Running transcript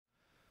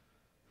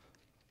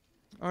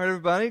All right,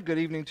 everybody, good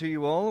evening to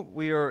you all.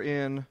 We are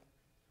in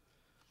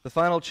the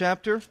final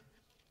chapter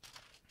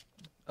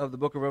of the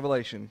book of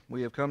Revelation.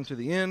 We have come to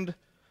the end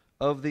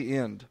of the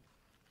end.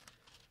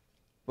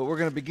 But we're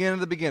going to begin at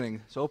the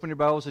beginning. So open your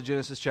Bibles to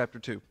Genesis chapter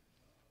 2.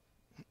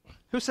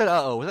 Who said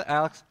uh-oh? Was that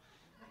Alex?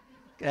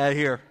 Get out of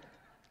here.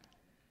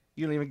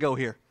 You don't even go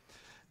here.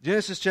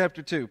 Genesis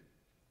chapter 2.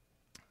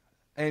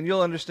 And you'll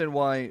understand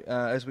why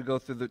as we go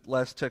through the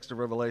last text of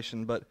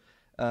Revelation, but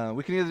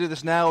we can either do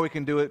this now or we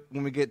can do it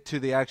when we get to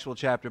the actual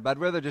chapter. But I'd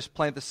rather just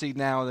plant the seed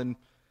now than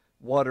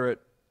water it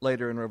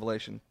later in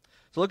Revelation.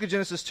 So look at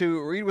Genesis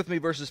 2. Read with me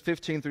verses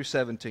 15 through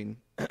 17.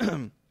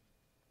 And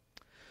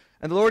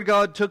the Lord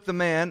God took the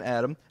man,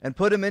 Adam, and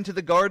put him into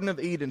the Garden of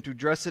Eden to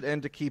dress it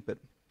and to keep it.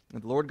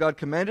 And the Lord God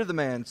commanded the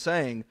man,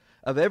 saying,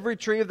 Of every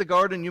tree of the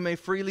garden you may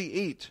freely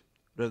eat,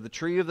 but of the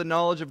tree of the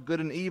knowledge of good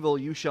and evil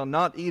you shall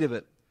not eat of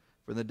it.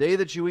 For in the day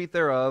that you eat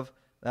thereof,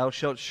 thou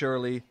shalt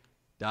surely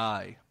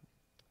die.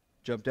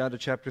 Jump down to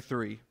chapter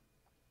 3.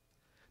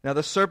 Now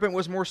the serpent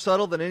was more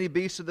subtle than any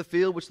beast of the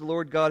field which the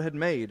Lord God had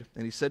made.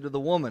 And he said to the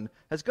woman,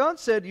 Has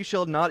God said, You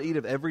shall not eat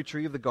of every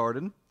tree of the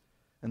garden?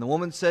 And the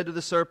woman said to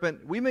the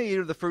serpent, We may eat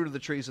of the fruit of the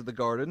trees of the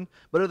garden,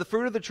 but of the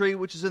fruit of the tree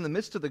which is in the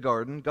midst of the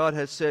garden, God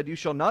has said, You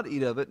shall not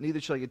eat of it,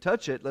 neither shall you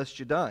touch it, lest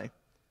you die.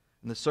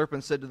 And the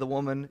serpent said to the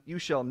woman, You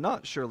shall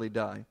not surely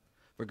die.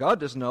 For God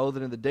does know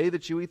that in the day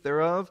that you eat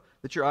thereof,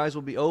 that your eyes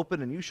will be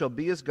opened, and you shall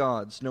be as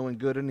gods, knowing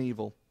good and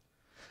evil.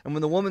 And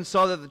when the woman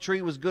saw that the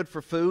tree was good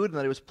for food, and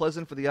that it was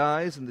pleasant for the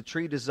eyes, and the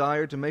tree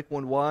desired to make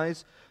one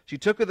wise, she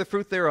took of the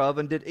fruit thereof,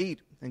 and did eat,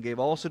 and gave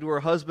also to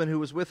her husband who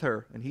was with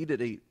her, and he did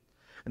eat.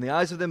 And the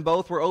eyes of them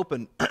both were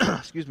opened,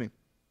 and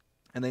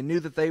they knew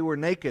that they were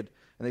naked,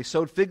 and they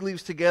sewed fig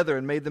leaves together,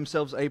 and made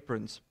themselves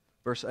aprons.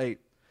 Verse 8.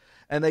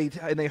 And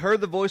they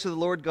heard the voice of the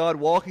Lord God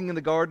walking in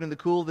the garden in the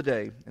cool of the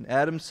day. And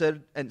Adam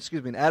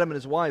and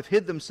his wife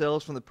hid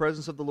themselves from the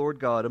presence of the Lord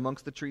God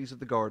amongst the trees of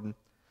the garden.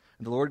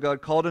 And the Lord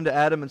God called unto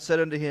Adam and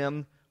said unto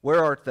him,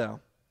 Where art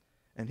thou?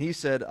 And he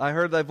said, I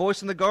heard thy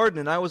voice in the garden,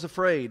 and I was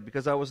afraid,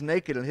 because I was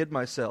naked and hid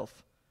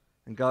myself.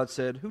 And God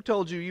said, Who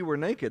told you you were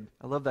naked?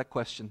 I love that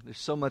question. There's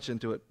so much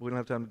into it. We don't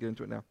have time to get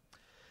into it now.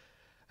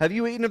 Have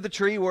you eaten of the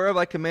tree whereof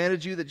I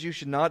commanded you that you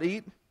should not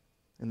eat?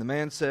 And the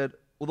man said,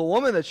 Well, the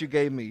woman that you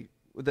gave me,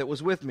 that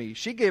was with me,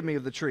 she gave me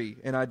of the tree,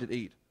 and I did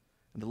eat.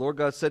 And the Lord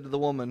God said to the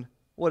woman,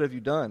 What have you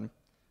done?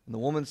 And the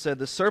woman said,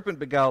 The serpent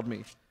beguiled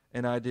me,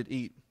 and I did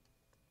eat.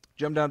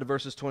 Jump down to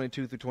verses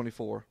 22 through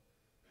 24.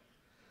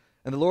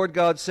 And the Lord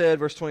God said,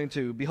 verse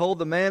 22, Behold,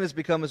 the man is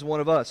become as one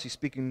of us. He's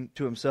speaking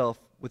to himself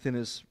within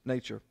his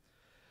nature.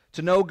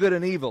 To know good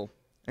and evil.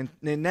 And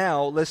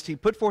now, lest he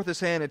put forth his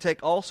hand and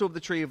take also of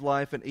the tree of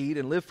life and eat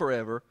and live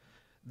forever.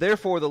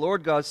 Therefore the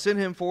Lord God sent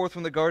him forth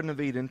from the Garden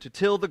of Eden to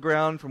till the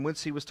ground from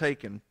whence he was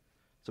taken.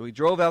 So he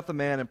drove out the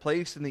man and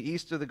placed in the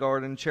east of the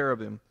garden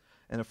cherubim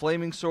and a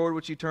flaming sword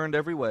which he turned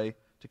every way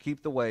to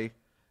keep the way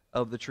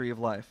of the tree of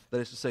life.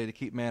 That is to say, to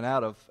keep man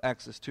out of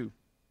access to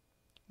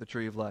the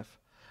tree of life.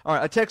 All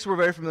right, a text we're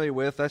very familiar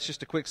with. That's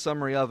just a quick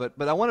summary of it.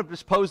 But I want to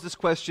just pose this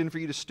question for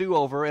you to stew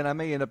over, and I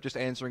may end up just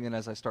answering it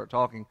as I start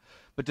talking.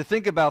 But to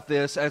think about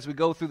this as we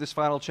go through this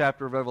final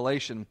chapter of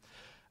Revelation,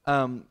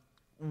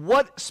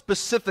 what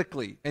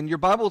specifically, and your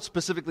Bible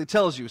specifically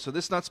tells you, so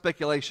this is not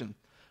speculation,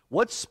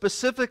 what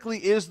specifically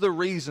is the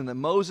reason that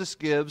Moses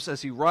gives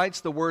as he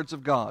writes the words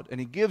of God, and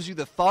he gives you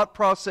the thought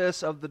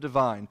process of the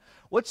divine?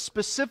 What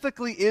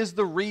specifically is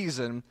the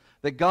reason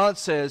that God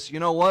says, you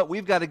know what,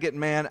 we've got to get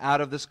man out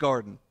of this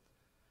garden?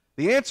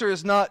 The answer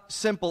is not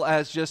simple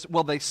as just,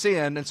 well, they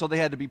sinned, and so they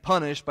had to be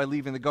punished by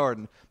leaving the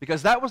garden.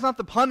 Because that was not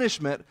the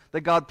punishment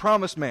that God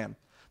promised man.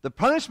 The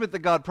punishment that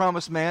God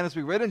promised man, as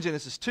we read in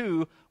Genesis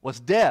 2, was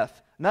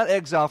death, not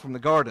exile from the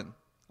garden.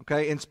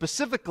 Okay, and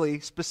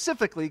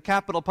specifically,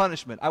 capital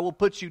punishment. I will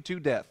put you to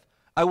death.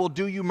 I will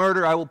do you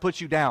murder. I will put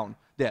you down.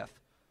 Death.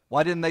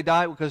 Why didn't they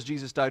die? Because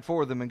Jesus died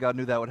for them, and God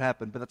knew that would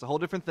happen. But that's a whole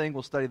different thing.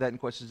 We'll study that in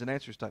questions and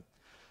answers time.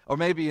 Or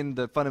maybe in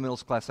the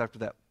fundamentals class after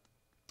that.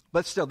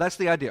 But still, that's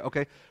the idea,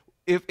 okay?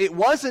 If it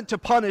wasn't to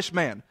punish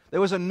man,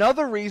 there was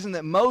another reason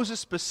that Moses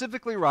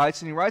specifically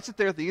writes, and he writes it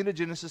there at the end of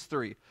Genesis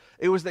 3.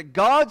 It was that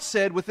God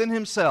said within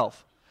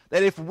himself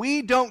that if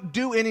we don't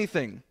do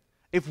anything,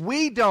 if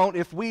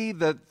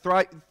the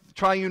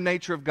triune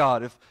nature of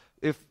God,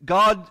 if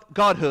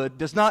Godhood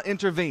does not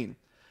intervene,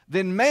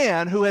 then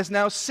man who has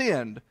now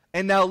sinned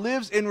and now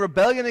lives in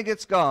rebellion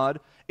against God,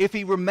 if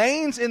he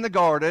remains in the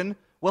garden,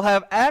 will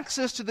have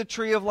access to the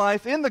tree of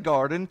life in the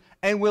garden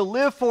and will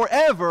live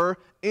forever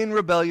in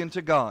rebellion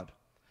to God.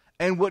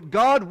 And what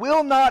God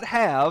will not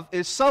have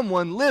is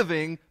someone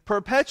living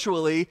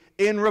perpetually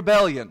in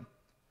rebellion.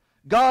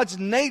 God's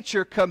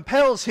nature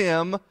compels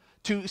him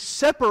to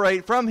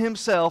separate from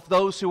himself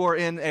those who are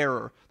in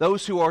error,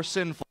 those who are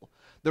sinful.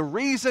 The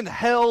reason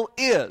hell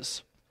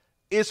is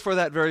for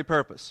that very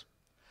purpose.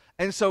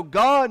 And so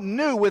God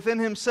knew within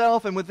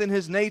himself and within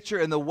his nature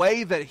and the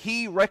way that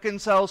he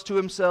reconciles to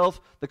himself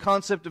the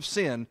concept of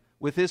sin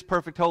with his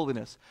perfect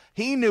holiness.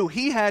 He knew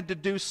he had to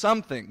do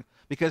something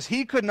because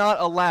he could not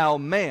allow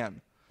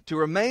man to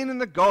remain in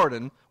the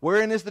garden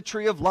wherein is the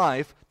tree of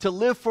life, to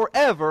live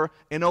forever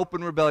in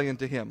open rebellion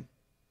to him.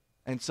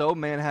 And so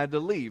man had to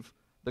leave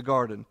the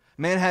garden.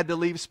 Man had to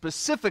leave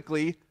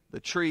specifically the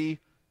tree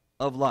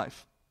of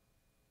life.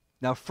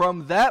 Now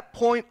from that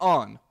point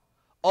on,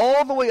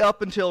 all the way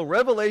up until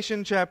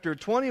Revelation chapter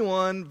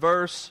 21,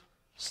 verse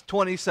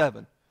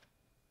 27,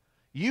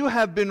 you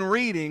have been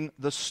reading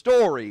the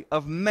story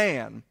of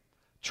man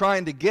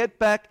trying to get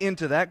back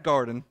into that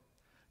garden,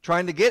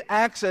 trying to get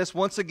access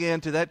once again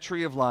to that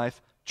tree of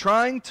life,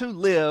 trying to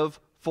live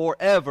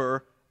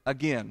forever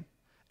again.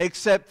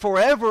 Except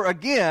forever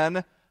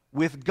again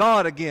with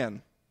God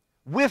again.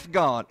 With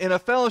God, in a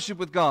fellowship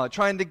with God,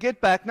 trying to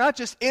get back not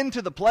just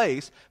into the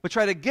place, but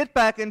try to get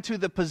back into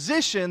the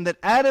position that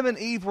Adam and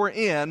Eve were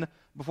in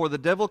before the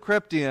devil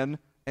crept in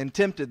and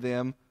tempted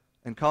them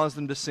and caused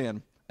them to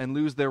sin and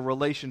lose their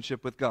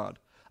relationship with God.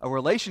 A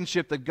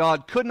relationship that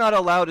God could not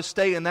allow to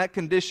stay in that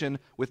condition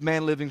with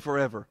man living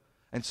forever.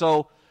 And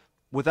so,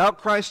 without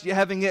Christ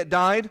having yet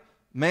died,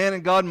 man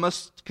and God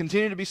must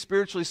continue to be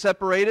spiritually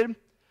separated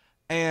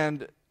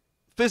and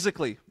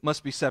physically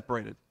must be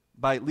separated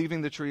by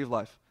leaving the tree of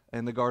life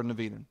in the Garden of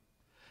Eden.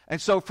 And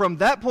so from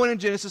that point in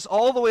Genesis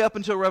all the way up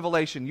until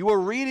Revelation, you are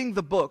reading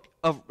the book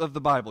of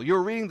the Bible.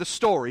 You're reading the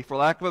story, for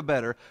lack of a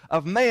better,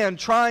 of man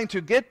trying to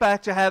get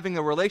back to having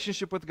a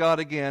relationship with God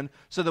again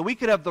so that we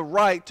could have the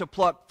right to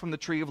pluck from the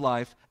tree of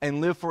life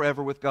and live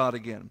forever with God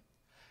again.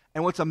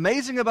 And what's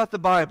amazing about the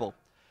Bible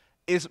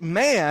is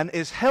man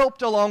is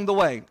helped along the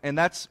way, and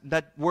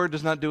that word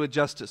does not do it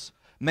justice.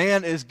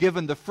 Man is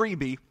given the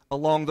freebie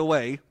along the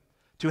way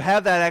to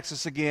have that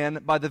access again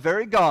by the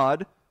very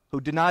God who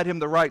denied him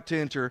the right to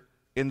enter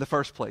in the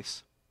first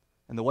place.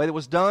 And the way that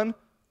was done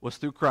was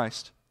through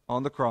Christ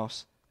on the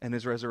cross and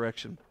his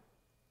resurrection.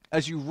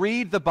 As you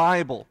read the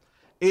Bible,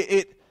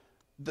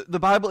 the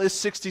Bible is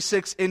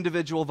 66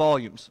 individual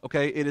volumes,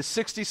 okay? It is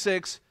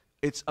 66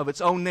 of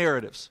its own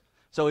narratives.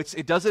 So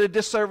it does it a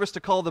disservice to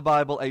call the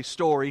Bible a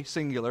story,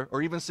 singular,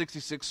 or even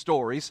 66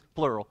 stories,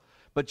 plural.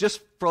 But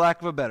just for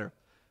lack of a better,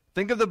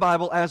 think of the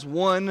Bible as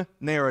one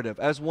narrative,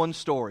 as one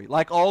story.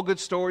 Like all good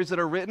stories that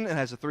are written, it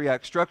has a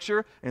 3-act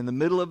structure. In the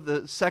middle of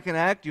the second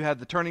act, you have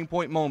the turning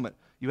point moment.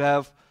 You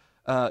have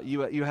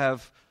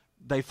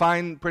they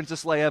find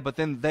Princess Leia, but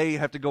then they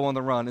have to go on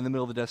the run in the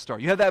middle of the Death Star.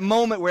 You have that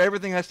moment where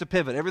everything has to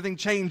pivot. Everything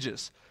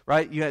changes,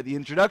 right? You have the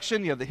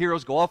introduction. You have the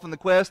heroes go off on the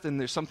quest, and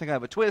there's something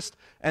of a twist.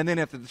 And then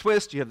after the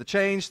twist, you have the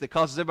change that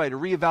causes everybody to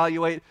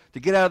reevaluate, to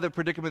get out of the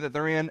predicament that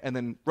they're in, and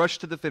then rush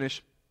to the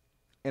finish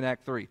in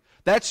Act 3.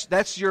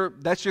 That's your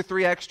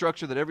 3-act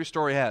structure that every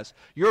story has.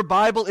 Your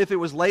Bible, if it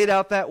was laid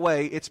out that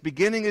way, its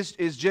beginning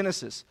is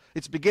Genesis.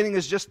 Its beginning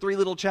is just 3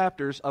 little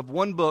chapters of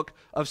one book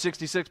of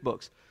 66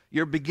 books.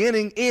 Your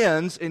beginning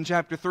ends in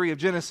chapter 3 of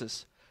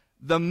Genesis.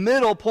 The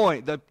middle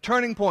point, the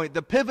turning point,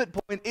 the pivot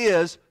point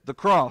is the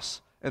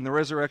cross and the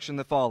resurrection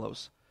that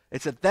follows.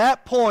 It's at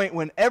that point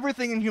when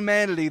everything in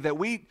humanity that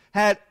we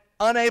had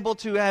unable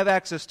to have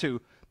access to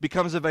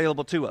becomes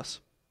available to us.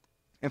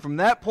 And from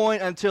that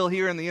point until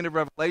here in the end of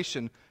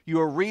Revelation,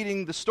 you are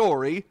reading the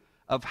story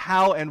of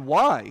how and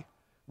why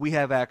we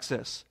have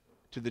access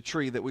to the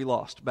tree that we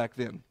lost back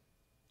then.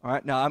 All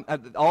right, now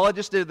all I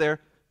just did there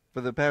for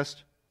the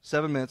past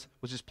 7 minutes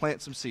was just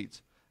plant some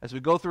seeds. As we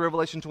go through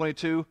Revelation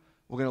 22,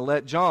 we're going to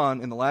let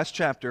John, in the last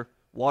chapter,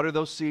 water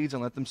those seeds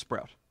and let them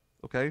sprout.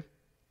 Okay?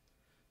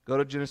 Go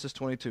to Genesis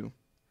 22.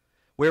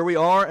 Where we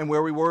are and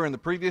where we were in the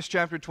previous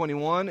chapter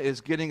 21 is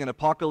getting an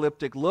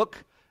apocalyptic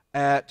look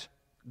at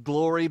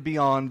glory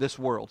beyond this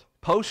world.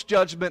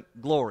 Post-judgment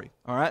glory,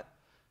 all right?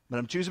 But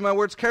I'm choosing my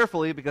words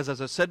carefully because,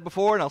 as I said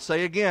before, and I'll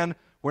say again,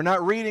 we're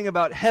not reading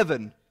about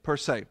heaven per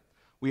se.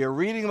 We are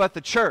reading about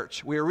the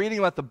church. We are reading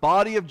about the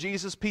body of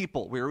Jesus'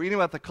 people. We are reading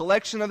about the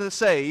collection of the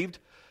saved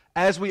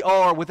as we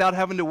are without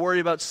having to worry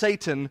about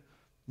Satan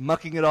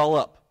mucking it all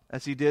up,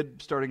 as he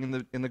did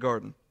starting in the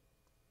garden.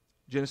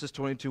 Genesis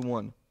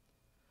 22:1.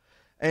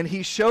 And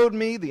he showed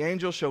me, the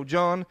angel showed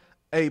John,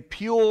 a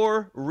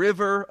pure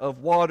river of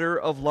water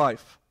of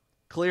life,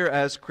 clear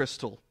as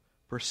crystal,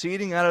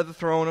 proceeding out of the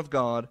throne of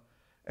God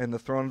and the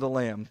throne of the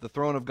Lamb. The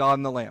throne of God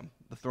and the Lamb.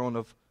 The throne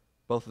of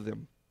both of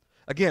them.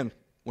 Again,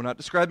 we're not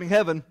describing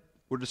heaven.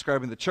 We're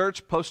describing the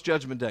church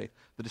post-judgment day.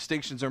 The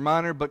distinctions are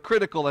minor but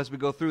critical as we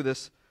go through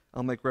this.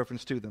 I'll make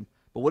reference to them.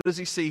 But what does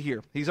he see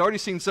here? He's already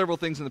seen several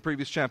things in the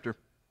previous chapter.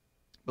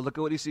 But look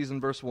at what he sees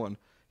in verse 1.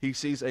 He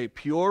sees a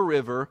pure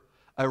river,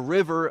 a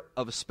river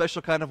of a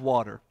special kind of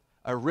water.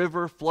 A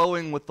river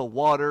flowing with the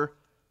water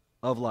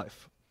of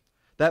life.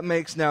 That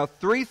makes now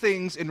 3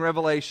 things in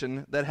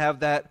Revelation that have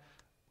that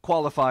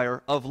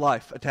qualifier of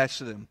life attached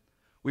to them.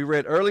 We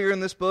read earlier in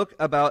this book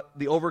about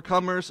the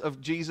overcomers of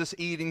Jesus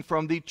eating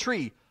from the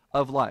tree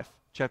of life.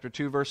 Chapter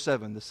 2, verse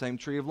 7, the same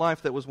tree of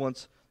life that was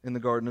once in the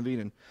Garden of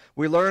Eden.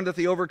 We learned that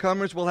the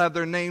overcomers will have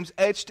their names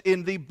etched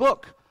in the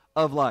book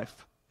of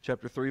life.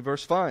 Chapter 3,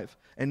 verse 5.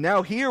 And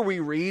now here we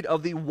read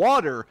of the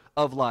water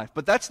of life.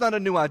 But that's not a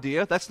new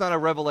idea. That's not a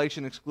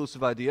Revelation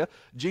exclusive idea.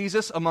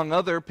 Jesus, among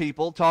other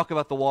people, talk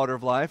about the water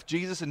of life.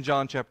 Jesus in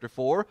John chapter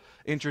 4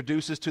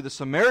 introduces to the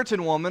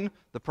Samaritan woman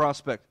the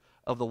prospect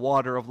of the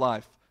water of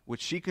life,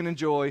 which she can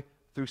enjoy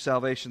through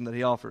salvation that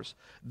he offers.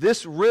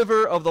 This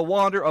river of the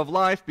water of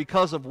life,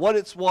 because of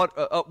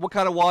what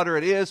kind of water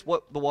it is,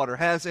 what the water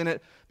has in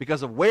it,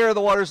 because of where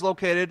the water is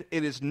located,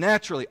 it is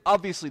naturally,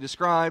 obviously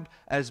described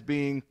as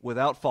being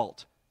without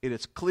fault. It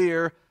is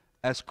clear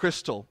as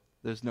crystal.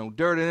 There's no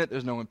dirt in it.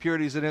 There's no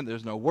impurities in it.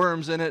 There's no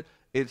worms in it.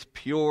 It's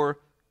pure,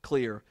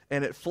 clear.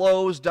 And it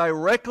flows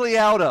directly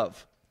out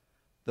of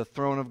the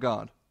throne of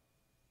God.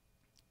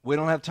 We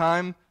don't have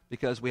time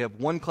because we have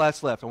one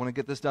class left. I want to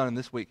get this done in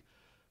this week.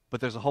 But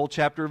there's a whole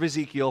chapter of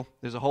Ezekiel.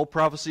 There's a whole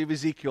prophecy of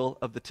Ezekiel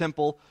of the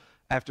temple.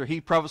 After he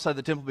prophesied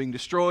the temple being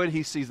destroyed,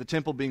 he sees the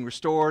temple being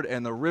restored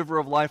and the river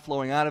of life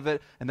flowing out of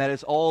it. And that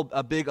is all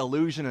a big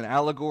allusion and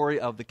allegory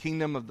of the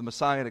kingdom of the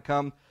Messiah to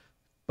come.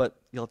 But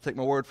you'll take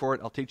my word for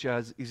it. I'll teach you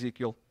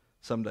Ezekiel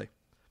someday.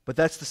 But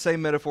that's the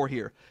same metaphor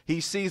here.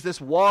 He sees this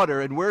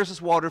water, and where's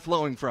this water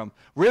flowing from?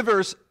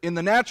 Rivers in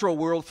the natural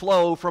world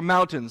flow from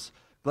mountains.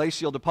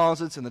 Glacial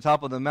deposits in the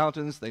top of the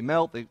mountains, they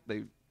melt,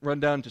 they run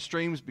down to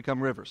streams,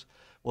 become rivers.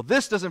 Well,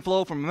 this doesn't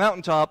flow from a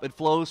mountaintop, it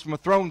flows from a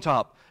throne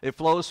top. It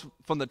flows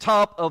from the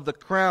top of the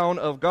crown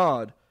of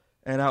God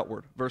and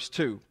outward. Verse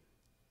 2.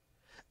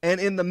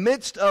 And in the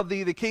midst of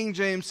the King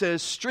James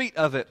says, street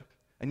of it.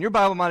 And your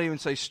Bible might even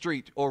say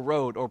street or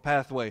road or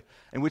pathway,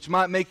 and which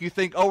might make you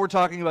think, oh, we're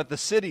talking about the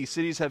city.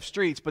 Cities have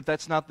streets, but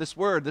that's not this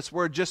word. This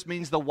word just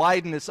means the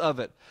wideness of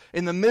it.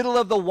 In the middle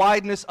of the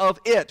wideness of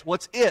it.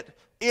 What's it?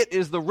 It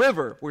is the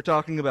river we're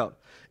talking about.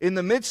 In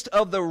the midst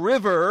of the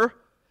river,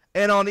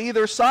 and on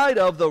either side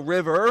of the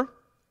river,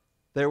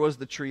 there was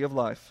the tree of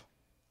life,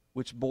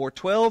 which bore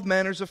 12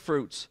 manners of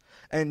fruits,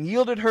 and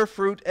yielded her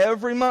fruit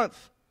every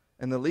month.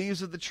 And the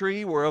leaves of the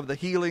tree were for the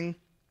healing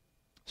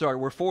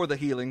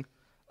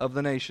of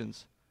the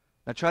nations.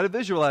 Now try to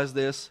visualize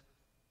this,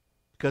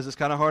 because it's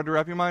kind of hard to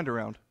wrap your mind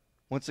around.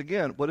 Once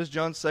again, what does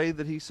John say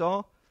that he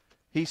saw?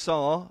 He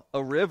saw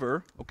a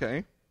river,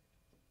 okay.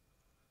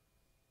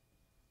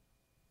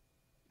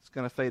 It's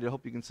kind of faded, I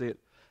hope you can see it.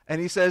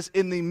 And he says,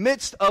 in the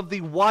midst of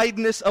the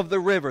wideness of the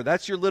river.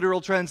 That's your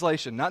literal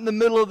translation. Not in the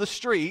middle of the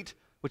street,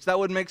 which that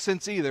wouldn't make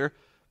sense either.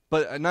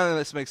 But none of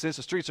this makes sense.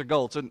 The streets are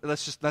gold, so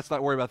let's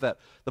not worry about that.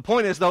 The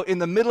point is, though, in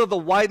the middle of the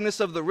wideness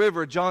of the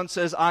river, John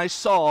says, I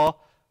saw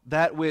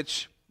that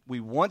which we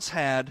once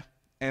had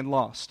and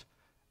lost.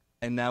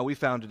 And now we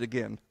found it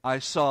again. I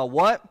saw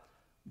what?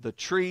 The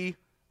tree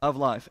of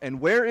life.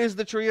 And where is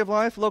the tree of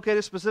life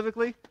located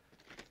specifically?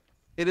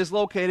 It is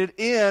located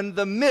in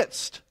the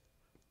midst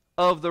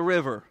of the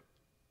river.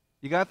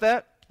 You got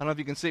that? I don't know if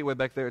you can see it way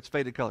back there. It's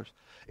faded colors.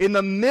 In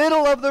the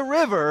middle of the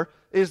river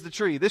is the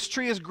tree. This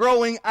tree is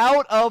growing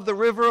out of the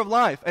river of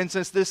life. And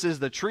since this is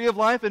the tree of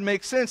life, it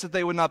makes sense that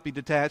they would not be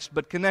detached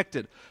but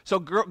connected. So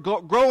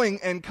growing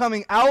and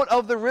coming out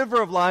of the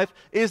river of life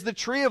is the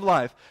tree of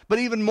life. But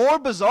even more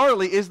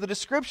bizarrely is the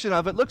description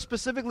of it. Look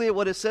specifically at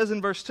what it says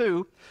in verse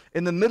 2.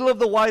 In the middle of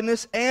the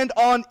wideness and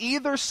on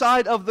either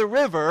side of the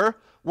river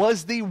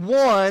was the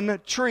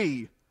one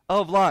tree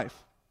of life.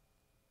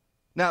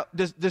 Now,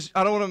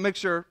 I don't want to make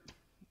sure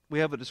we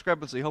have a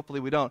discrepancy. Hopefully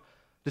we don't.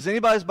 Does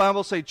anybody's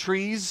Bible say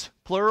trees,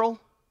 plural?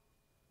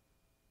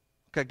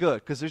 Okay,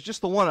 good, because there's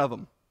just the one of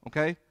them,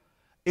 okay?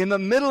 In the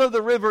middle of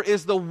the river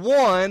is the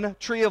one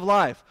tree of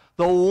life.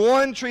 The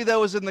one tree that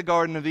was in the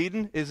Garden of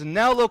Eden is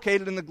now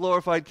located in the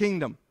glorified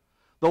kingdom.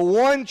 The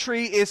one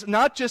tree is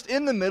not just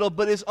in the middle,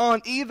 but is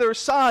on either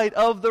side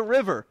of the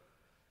river,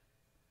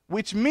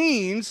 which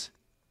means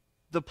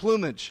the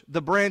plumage,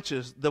 the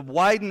branches, the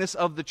wideness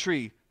of the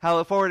tree,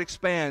 how far it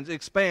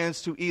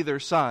expands to either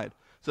side,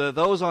 so that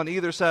those on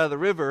either side of the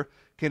river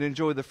can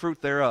enjoy the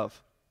fruit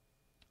thereof.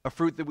 A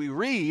fruit that we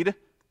read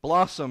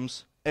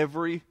blossoms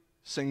every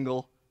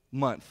single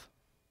month.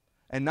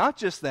 And not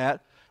just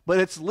that, but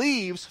its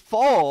leaves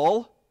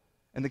fall,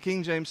 and the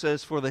King James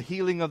says, for the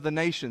healing of the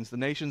nations. The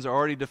nations are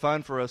already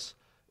defined for us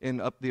in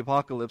the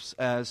Apocalypse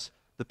as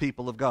the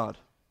people of God.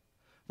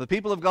 The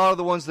people of God are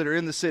the ones that are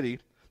in the city.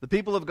 The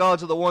people of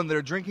God are the ones that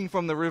are drinking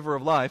from the river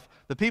of life.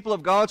 The people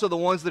of God are the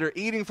ones that are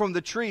eating from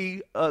the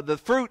tree, the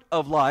fruit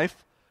of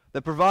life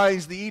that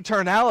provides the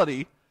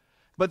eternality.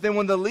 But then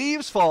when the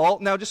leaves fall,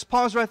 now just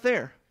pause right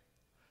there.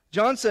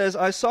 John says,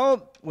 I saw,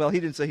 well, he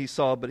didn't say he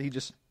saw, but he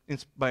just,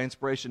 by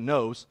inspiration,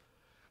 knows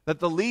that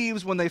the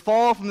leaves, when they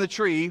fall from the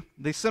tree,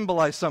 they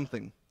symbolize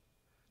something.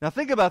 Now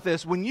think about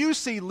this. When you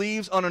see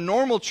leaves on a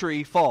normal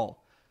tree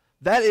fall,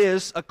 that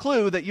is a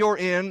clue that you're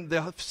in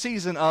the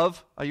season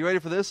of, are you ready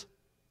for this?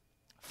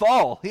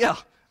 Fall. Yeah,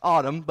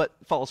 autumn, but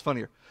fall's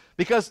funnier.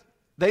 Because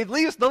the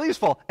leaves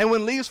fall. And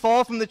when leaves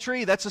fall from the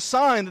tree, that's a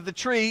sign that the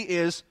tree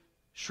is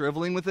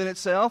shriveling within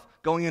itself,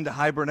 going into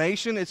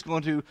hibernation. It's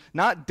going to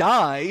not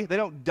die. They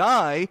don't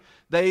die.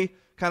 They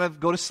kind of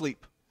go to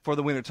sleep for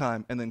the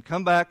wintertime and then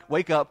come back,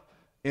 wake up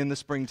in the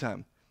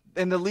springtime.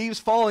 And the leaves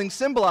falling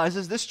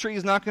symbolizes this tree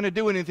is not going to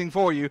do anything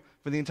for you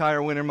for the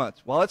entire winter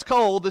months. While it's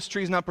cold, this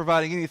tree is not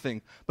providing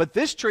anything. But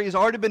this tree has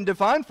already been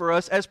defined for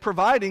us as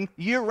providing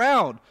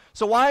year-round.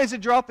 So why is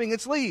it dropping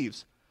its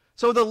leaves?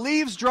 So the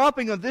leaves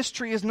dropping of this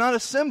tree is not a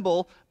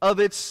symbol of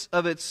its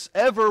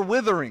ever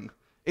withering.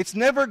 It's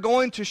never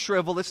going to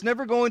shrivel. It's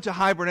never going to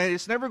hibernate.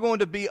 It's never going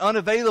to be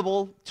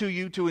unavailable to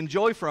you to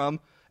enjoy from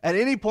at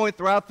any point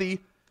throughout the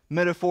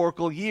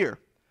metaphorical year.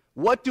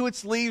 What do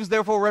its leaves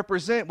therefore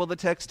represent? Well, the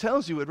text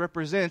tells you it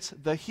represents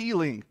the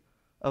healing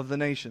of the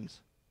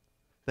nations,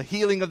 the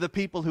healing of the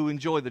people who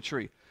enjoy the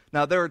tree.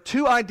 Now, there are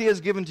two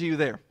ideas given to you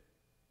there.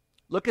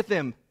 Look at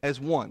them as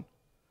one.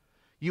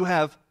 You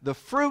have the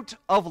fruit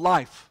of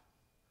life,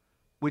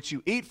 which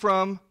you eat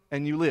from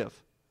and you live.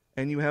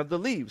 And you have the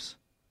leaves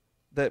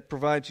that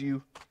provide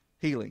you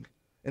healing.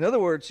 In other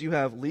words, you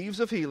have leaves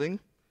of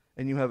healing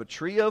and you have a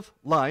tree of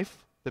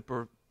life that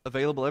are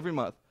available every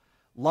month.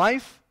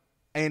 Life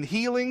and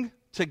healing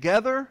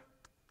together,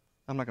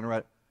 I'm not going to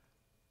write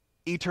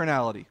it,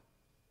 eternality.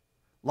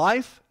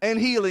 Life and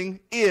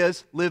healing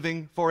is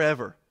living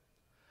forever.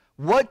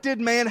 What did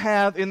man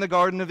have in the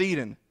Garden of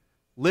Eden?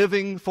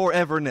 Living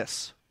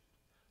foreverness.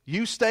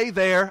 You stay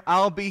there,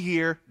 I'll be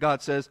here,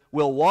 God says.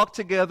 We'll walk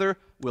together,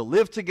 we'll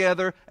live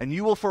together, and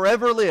you will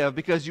forever live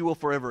because you will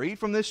forever eat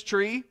from this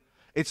tree.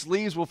 Its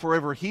leaves will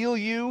forever heal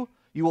you.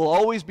 You will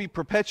always be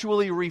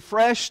perpetually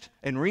refreshed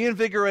and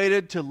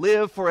reinvigorated to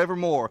live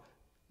forevermore.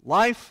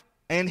 Life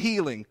and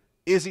healing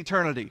is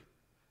eternity.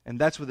 And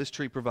that's what this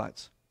tree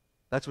provides.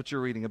 That's what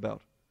you're reading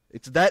about.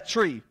 It's that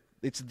tree.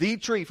 It's the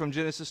tree from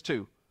Genesis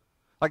 2.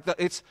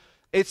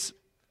 It's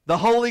the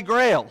Holy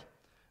Grail.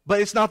 But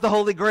it's not the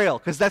Holy Grail,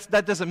 because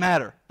that doesn't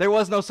matter. There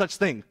was no such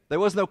thing. There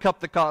was no cup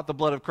that caught the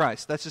blood of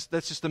Christ. That's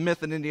just a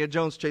myth that Indiana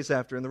Jones chase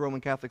after and the Roman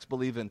Catholics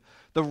believe in.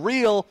 The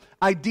real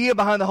idea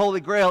behind the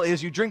Holy Grail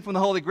is you drink from the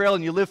Holy Grail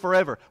and you live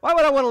forever. Why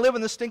would I want to live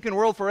in this stinking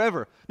world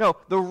forever? No,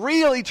 the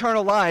real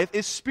eternal life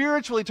is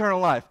spiritual eternal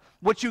life.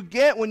 What you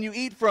get when you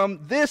eat from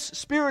this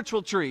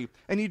spiritual tree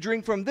and you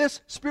drink from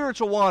this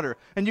spiritual water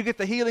and you get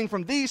the healing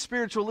from these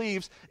spiritual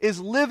leaves is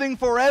living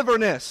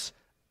foreverness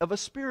of a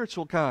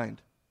spiritual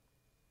kind.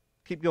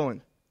 Keep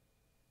going.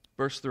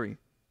 Verse 3.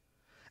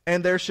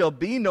 And there shall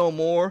be no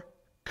more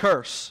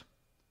curse,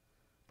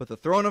 but the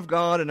throne of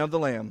God and of the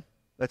Lamb,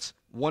 that's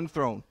one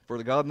throne for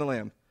the God and the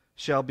Lamb,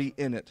 shall be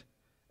in it,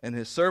 and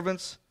his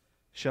servants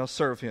shall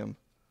serve him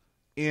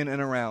in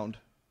and around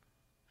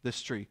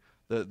this tree.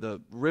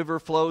 The river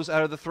flows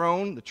out of the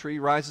throne, the tree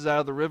rises out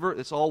of the river.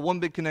 It's all one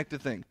big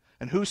connected thing.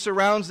 And who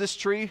surrounds this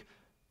tree?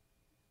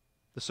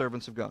 The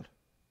servants of God.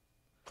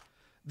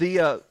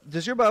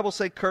 Does your Bible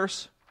say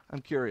curse?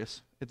 I'm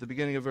curious. At the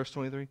beginning of verse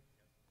 23.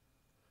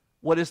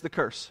 What is the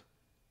curse?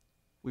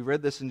 We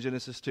read this in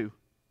Genesis 2.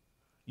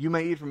 You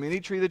may eat from any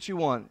tree that you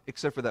want,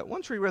 except for that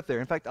one tree right there.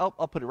 In fact, I'll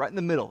put it right in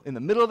the middle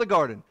of the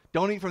garden.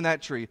 Don't eat from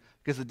that tree,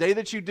 because the day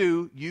that you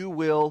do, you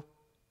will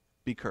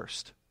be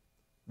cursed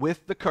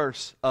with the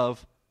curse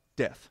of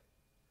death.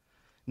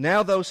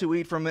 Now those who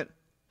eat from it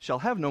shall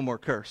have no more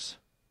curse,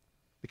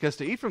 because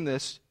to eat from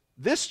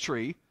this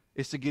tree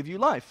is to give you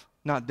life,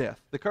 not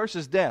death. The curse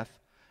is death.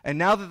 And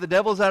now that the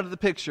devil's out of the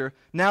picture,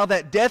 now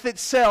that death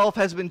itself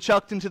has been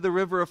chucked into the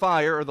river of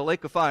fire, or the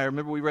lake of fire,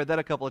 remember we read that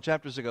a couple of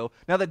chapters ago,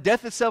 now that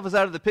death itself is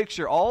out of the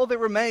picture, all that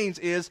remains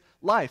is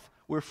life.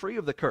 We're free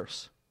of the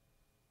curse.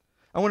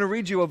 I want to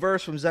read you a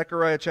verse from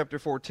Zechariah chapter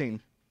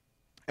 14.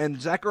 And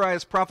Zechariah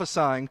is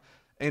prophesying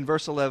in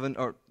verse 11,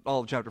 or all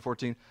of chapter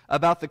 14,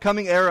 about the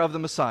coming era of the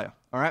Messiah.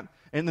 All right?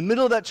 In the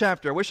middle of that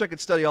chapter, I wish I could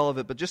study all of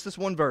it, but just this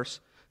one verse,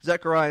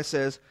 Zechariah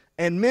says,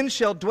 and men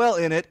shall dwell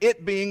in it,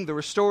 it being the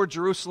restored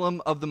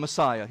Jerusalem of the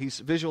Messiah. He's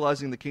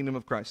visualizing the kingdom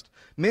of Christ.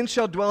 Men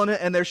shall dwell in it,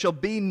 and there shall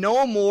be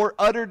no more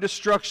utter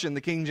destruction,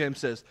 the King James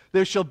says.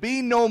 There shall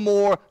be no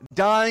more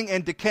dying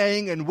and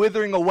decaying and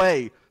withering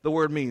away, the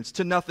word means,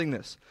 to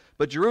nothingness.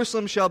 But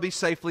Jerusalem shall be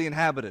safely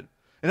inhabited.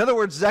 In other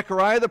words,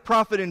 Zechariah the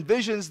prophet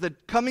envisions the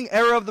coming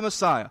era of the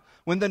Messiah,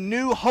 when the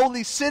new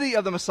holy city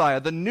of the Messiah,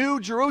 the new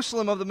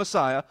Jerusalem of the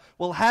Messiah,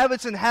 will have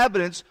its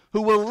inhabitants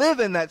who will live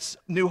in that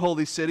new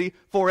holy city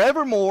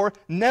forevermore,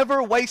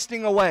 never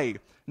wasting away,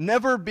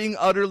 never being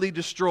utterly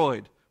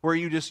destroyed, where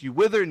you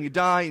wither and you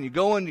die and you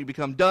go and you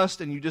become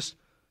dust and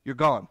you're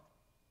gone,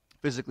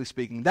 physically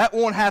speaking. That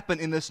won't happen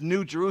in this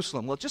new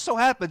Jerusalem. Well, it just so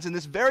happens in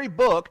this very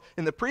book,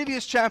 in the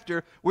previous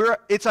chapter, where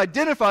it's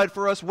identified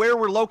for us where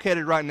we're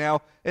located right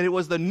now, and it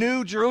was the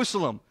new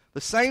Jerusalem. The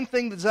same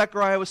thing that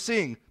Zechariah was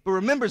seeing. But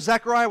remember,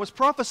 Zechariah was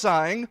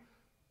prophesying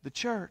the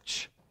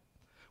church.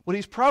 What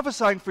he's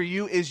prophesying for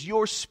you is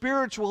your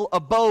spiritual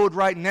abode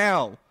right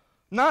now.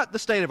 Not the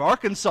state of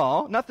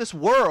Arkansas, not this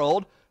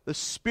world, the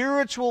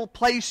spiritual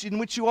place in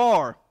which you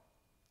are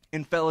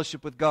in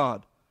fellowship with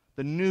God.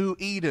 The new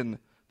Eden,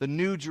 the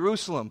new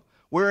Jerusalem,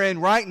 wherein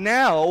right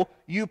now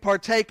you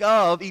partake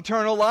of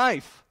eternal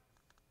life.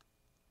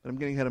 But I'm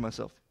getting ahead of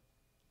myself.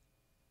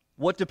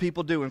 What do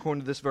people do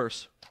according to this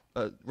verse?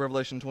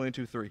 Revelation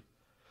 22:3.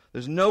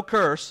 There's no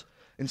curse.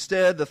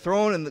 Instead, the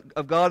throne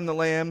of God and the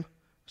Lamb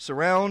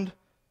surround,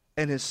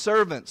 and his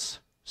servants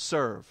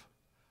serve.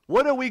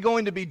 What are we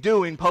going to be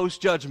doing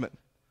post-judgment?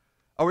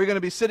 Are we going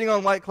to be sitting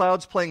on white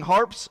clouds playing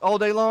harps all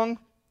day long?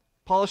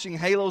 Polishing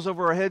halos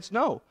over our heads?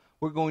 No.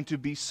 We're going to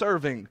be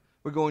serving.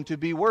 We're going to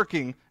be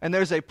working. And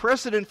there's a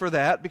precedent for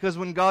that, because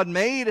when God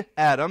made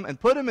Adam and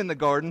put him in the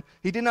garden,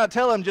 he did not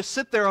tell him, just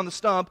sit there on the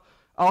stump.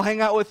 I'll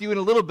hang out with you in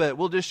a little bit.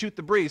 We'll just shoot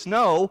the breeze.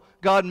 No,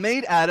 God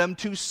made Adam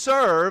to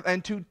serve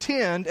and to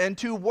tend and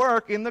to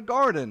work in the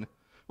garden,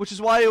 which is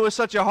why it was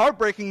such a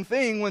heartbreaking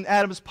thing when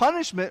Adam's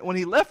punishment, when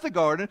he left the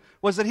garden,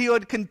 was that he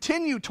would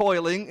continue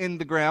toiling in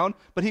the ground,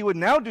 but he would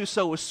now do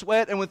so with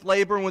sweat and with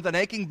labor and with an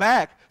aching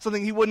back,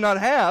 something he would not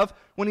have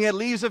when he had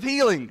leaves of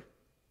healing.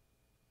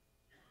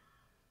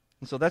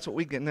 And so that's what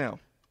we get now,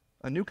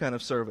 a new kind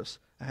of service,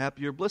 a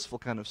happier, blissful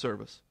kind of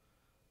service.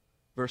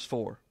 Verse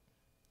 4.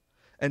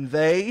 And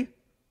they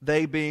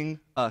being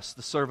us,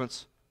 the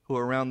servants who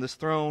are around this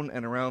throne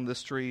and around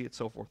this tree and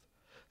so forth,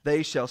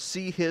 they shall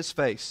see his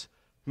face.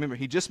 Remember,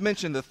 he just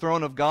mentioned the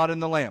throne of God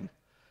and the Lamb.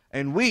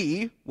 And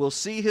we will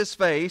see his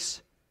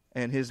face,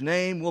 and his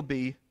name will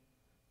be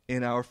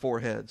in our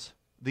foreheads.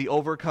 The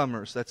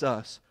overcomers, that's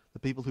us. The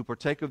people who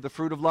partake of the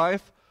fruit of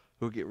life,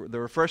 who get the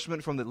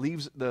refreshment from the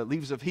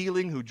leaves of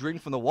healing, who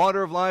drink from the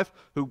water of life,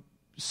 who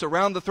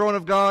surround the throne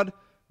of God.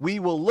 We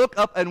will look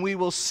up and we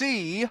will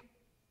see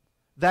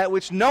that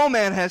which no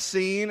man has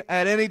seen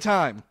at any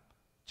time.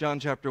 John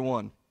chapter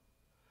 1.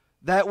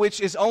 That which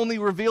is only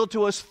revealed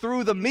to us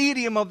through the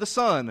medium of the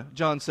Son,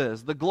 John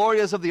says. The glory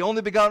is of the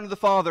only begotten of the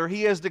Father.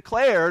 He has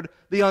declared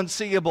the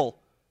unseeable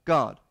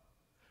God.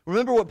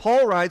 Remember what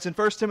Paul writes in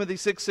 1 Timothy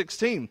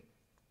 6:16.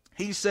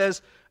 He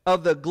says,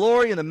 of the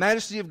glory and the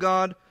majesty of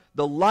God,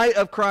 the light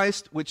of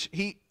Christ,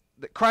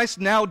 that Christ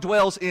now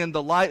dwells in,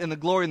 the light and the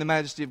glory and the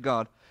majesty of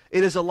God.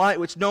 It is a light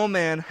which no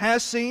man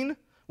has seen,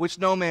 which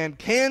no man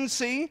can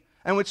see,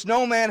 and which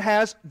no man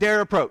has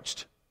dare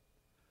approached.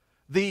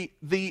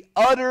 The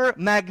utter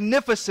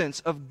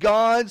magnificence of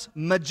God's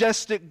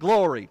majestic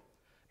glory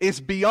is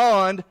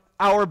beyond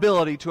our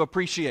ability to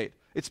appreciate.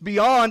 It's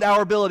beyond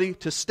our ability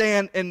to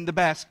stand in the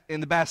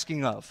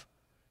basking of.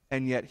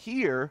 And yet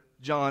here,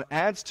 John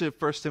adds to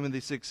 1 Timothy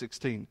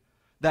 6:16,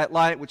 that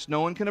light which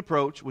no one can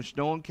approach, which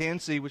no one can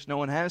see, which no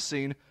one has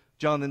seen.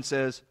 John then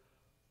says,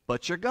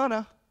 but you're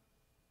gonna.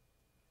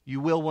 You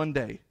will one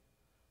day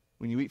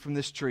when you eat from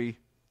this tree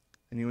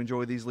and you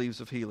enjoy these leaves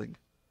of healing.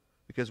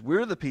 Because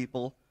we're the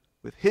people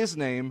with his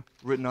name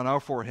written on our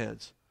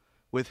foreheads,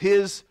 with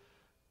his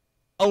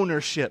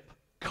ownership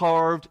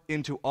carved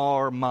into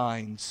our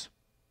minds.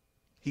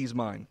 He's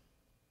mine.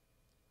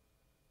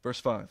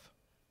 Verse 5.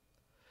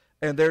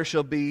 And there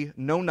shall be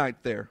no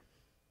night there,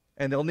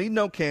 and they'll need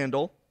no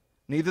candle,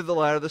 neither the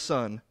light of the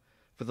sun,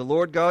 for the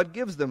Lord God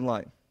gives them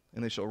light,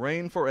 and they shall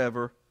reign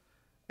forever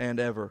and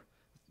ever.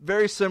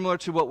 Very similar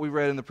to what we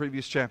read in the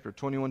previous chapter,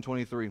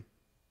 21-23.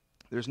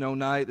 There's no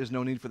night, there's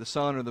no need for the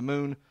sun or the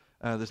moon,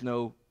 there's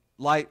no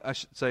light, I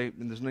should say,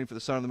 and there's no need for the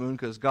sun or the moon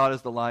because God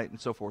is the light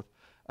and so forth,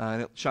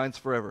 and it shines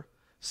forever.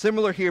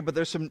 Similar here, but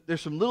there's some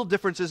little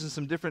differences and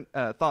some different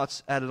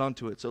thoughts added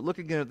onto it. So look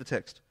again at the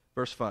text,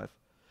 verse 5.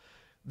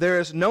 There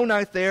is no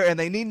night there, and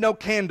they need no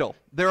candle.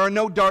 There are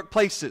no dark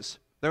places.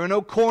 There are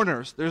no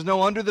corners. There's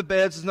no under the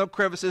beds. There's no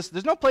crevices.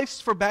 There's no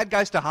places for bad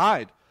guys to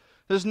hide.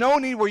 There's no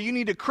need where you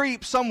need to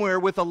creep somewhere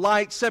with a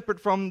light separate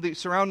from the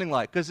surrounding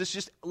light, because it's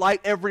just light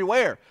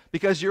everywhere,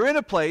 because you're in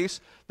a place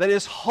that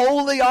is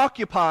wholly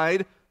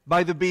occupied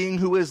by the being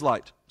who is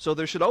light. So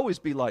there should always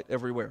be light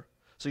everywhere.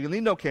 So you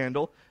need no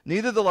candle,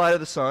 neither the light of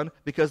the sun,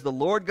 because the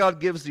Lord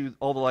God gives you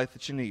all the light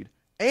that you need.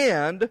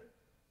 And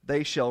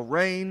they shall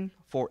reign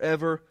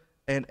forever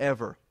and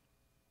ever.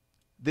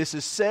 This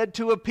is said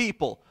to a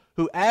people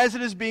who, as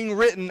it is being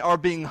written, are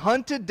being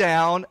hunted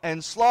down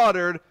and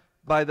slaughtered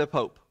by the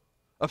Pope.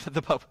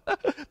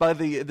 By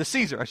the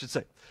Caesar, I should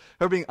say.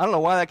 I don't know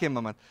why that came to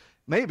my mind.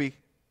 Maybe.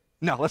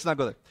 No, let's not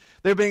go there.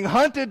 They're being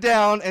hunted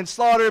down and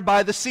slaughtered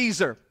by the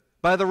Caesar,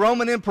 by the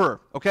Roman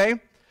emperor, okay?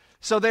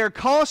 So they're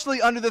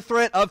constantly under the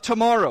threat of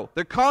tomorrow.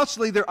 They're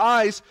constantly,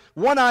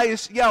 one eye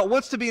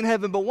wants to be in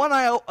heaven, but one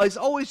eye is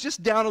always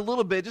just down a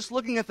little bit, just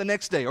looking at the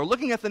next day or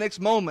looking at the next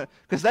moment,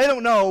 because they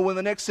don't know when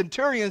the next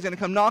centurion is going to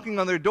come knocking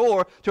on their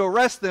door to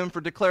arrest them for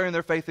declaring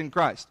their faith in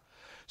Christ.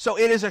 So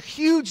it is a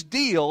huge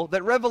deal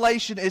that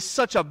Revelation is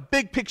such a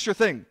big picture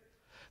thing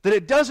that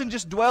it doesn't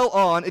just dwell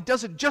on,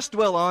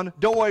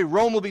 don't worry,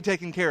 Rome will be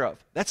taken care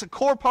of. That's a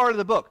core part of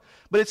the book.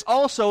 But it's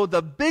also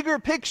the bigger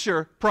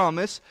picture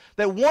promise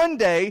that one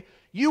day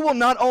you will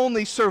not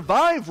only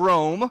survive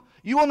Rome,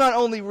 you will not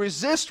only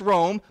resist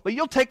Rome, but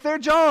you'll take their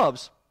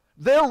jobs.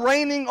 They're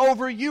reigning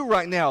over you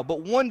right now,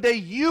 but one day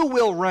you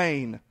will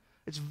reign.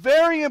 It's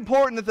very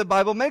important that the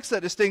Bible makes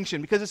that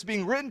distinction because it's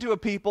being written to a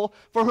people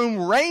for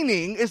whom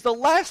reigning is the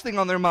last thing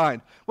on their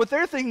mind. What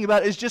they're thinking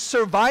about is just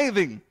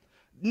surviving.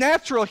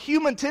 Natural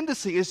human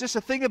tendency is just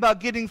a thing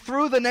about getting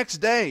through the next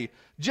day,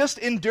 just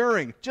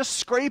enduring, just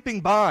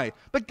scraping by.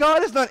 But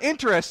God is not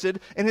interested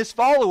in his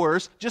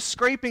followers just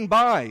scraping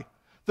by.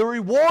 The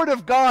reward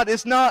of God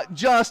is not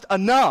just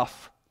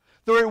enough.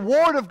 The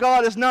reward of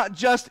God is not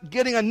just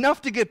getting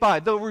enough to get by.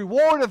 The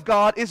reward of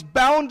God is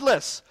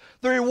boundless.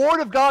 The reward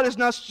of God is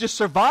not just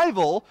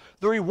survival.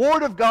 The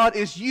reward of God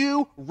is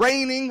you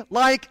reigning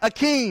like a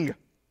king,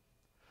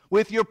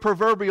 with your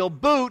proverbial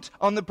boot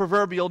on the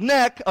proverbial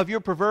neck of your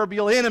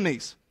proverbial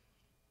enemies,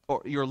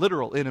 or your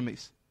literal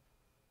enemies.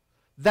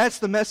 That's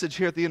the message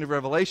here at the end of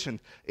Revelation.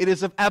 It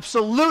is of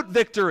absolute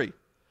victory,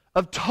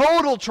 of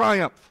total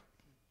triumph.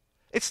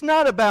 It's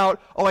not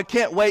about, oh, I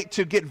can't wait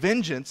to get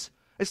vengeance.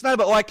 It's not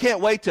about, oh, I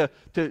can't wait to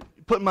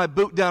put my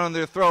boot down on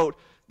their throat.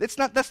 That's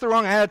the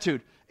wrong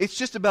attitude. It's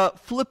just about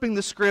flipping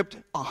the script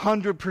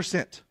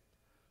 100%.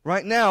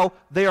 Right now,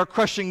 they are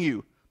crushing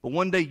you, but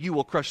one day you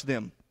will crush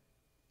them.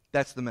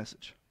 That's the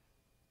message.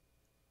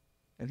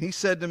 And he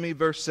said to me,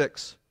 verse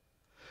 6,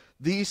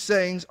 these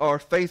sayings are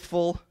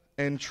faithful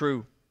and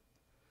true.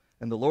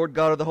 And the Lord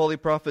God of the holy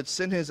prophets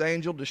sent his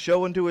angel to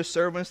show unto his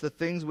servants the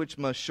things which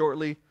must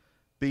shortly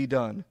be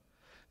done.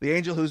 The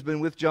angel who's been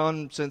with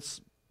John since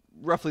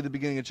roughly the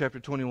beginning of chapter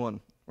 21,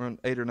 around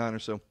 8 or 9 or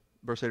so,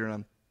 verse 8 or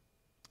 9.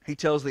 He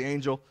tells the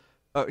angel,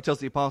 tells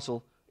the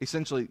apostle,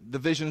 essentially, the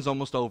vision's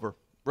almost over.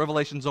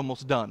 Revelation's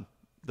almost done.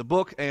 The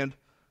book and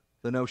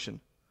the notion.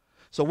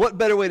 So what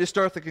better way to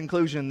start the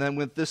conclusion than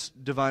with this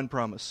divine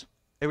promise?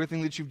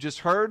 Everything that you've just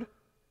heard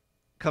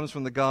comes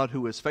from the God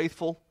who is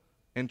faithful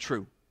and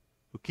true,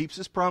 who keeps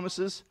his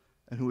promises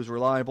and who is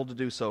reliable to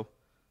do so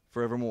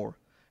forevermore.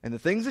 And the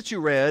things that you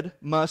read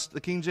must,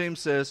 the King James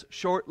says,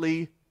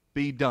 shortly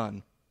be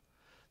done.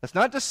 That's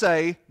not to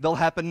say they'll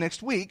happen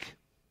next week.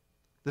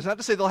 That's not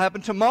to say they'll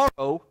happen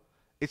tomorrow.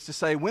 It's to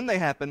say when they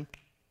happen,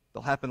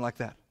 they'll happen like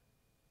that.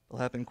 They'll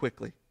happen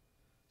quickly.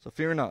 So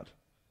fear not.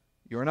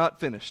 You are not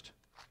finished.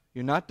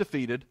 You're not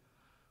defeated.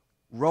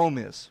 Rome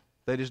is.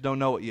 They just don't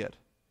know it yet.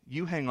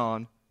 You hang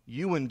on.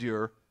 You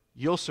endure.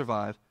 You'll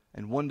survive.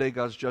 And one day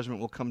God's judgment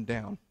will come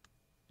down.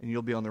 And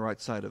you'll be on the right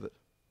side of it.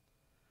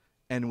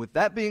 And with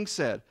that being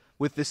said,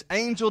 with this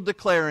angel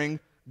declaring,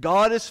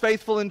 God is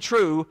faithful and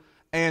true,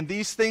 and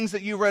these things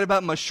that you read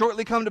about must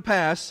shortly come to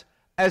pass,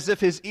 as if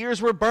his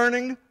ears were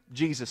burning,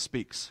 Jesus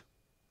speaks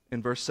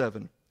in verse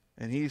 7.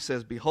 And he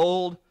says,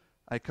 behold,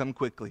 I come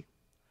quickly.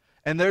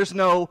 And there's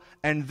no,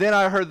 and then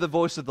I heard the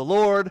voice of the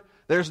Lord.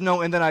 There's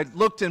no, and then I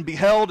looked and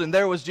beheld, and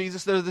there was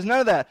Jesus. There's none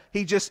of that.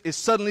 He just is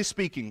suddenly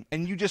speaking,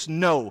 and you just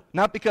know.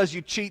 Not because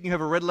you cheat and you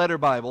have a red letter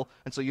Bible,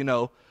 and so you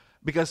know,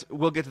 because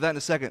we'll get to that in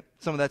a second.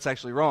 Some of that's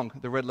actually wrong,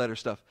 the red letter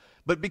stuff.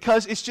 But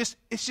because it's just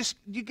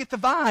you get the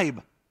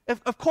vibe.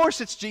 Of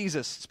course it's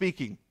Jesus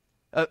speaking.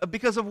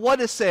 Because of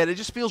what is said, it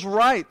just feels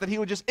right that he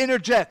would just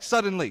interject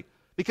suddenly.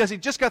 Because he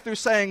just got through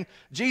saying,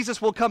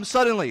 Jesus will come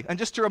suddenly. And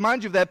just to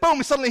remind you of that,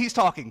 boom, suddenly he's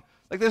talking.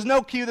 Like there's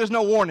no cue, there's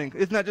no warning.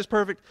 Isn't that just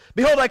perfect?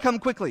 Behold, I come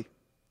quickly.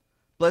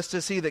 Blessed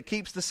is he that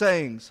keeps the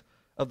sayings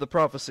of the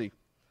prophecy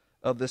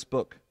of this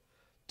book.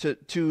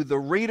 To the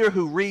reader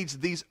who reads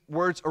these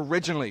words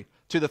originally,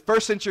 to the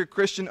first century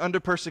Christian under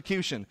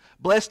persecution,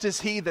 blessed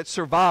is he that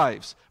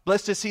survives.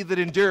 Blessed is he that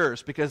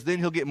endures, because then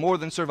he'll get more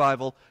than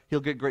survival.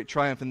 He'll get great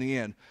triumph in the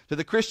end. To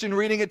the Christian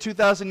reading it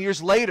 2,000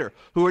 years later,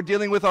 who are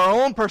dealing with our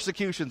own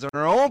persecutions and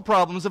our own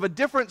problems of a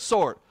different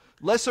sort,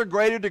 lesser,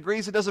 greater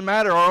degrees, it doesn't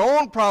matter, our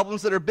own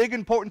problems that are big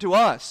and important to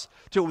us,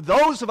 to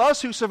those of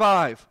us who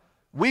survive,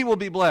 we will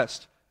be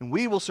blessed, and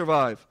we will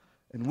survive,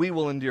 and we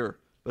will endure,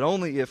 but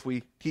only if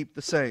we keep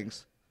the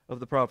sayings of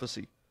the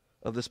prophecy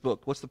of this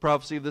book. What's the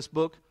prophecy of this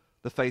book?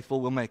 The faithful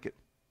will make it.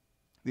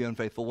 The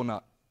unfaithful will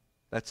not.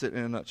 That's it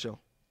in a nutshell.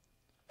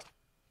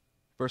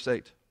 Verse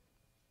 8.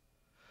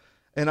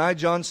 And I,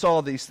 John,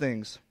 saw these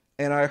things,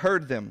 and I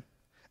heard them.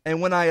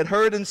 And when I had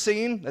heard and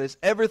seen, that is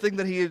everything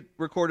that he had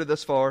recorded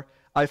thus far,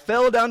 I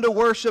fell down to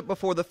worship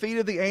before the feet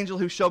of the angel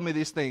who showed me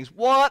these things.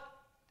 What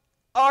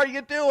are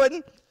you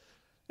doing?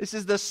 This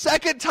is the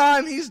second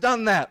time he's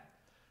done that.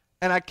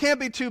 And I can't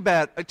be too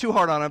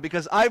hard on him,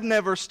 because I've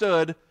never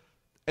stood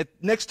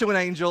next to an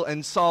angel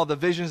and saw the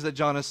visions that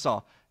John has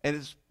saw. And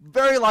it's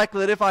very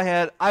likely that if I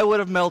had, I would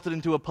have melted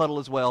into a puddle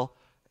as well.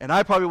 And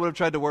I probably would have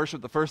tried to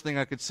worship the first thing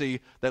I could see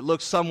that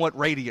looked somewhat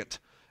radiant.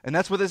 And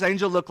that's what this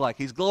angel looked like.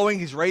 He's glowing,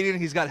 he's radiant,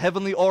 he's got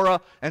heavenly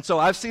aura. And so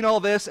I've seen all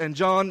this, and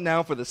John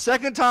now for the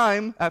second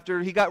time,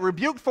 after he got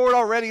rebuked for it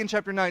already in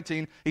chapter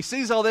 19, he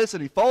sees all this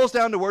and he falls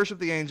down to worship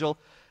the angel.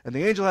 And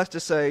the angel has to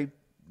say,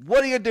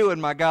 what are you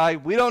doing, my guy?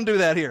 We don't do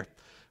that here.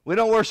 We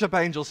don't worship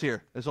angels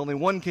here. There's only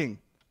one king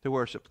to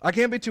worship. I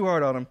can't be too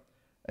hard on him.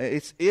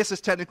 It's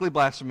technically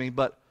blasphemy,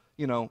 but,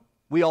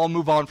 we all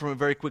move on from it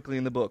very quickly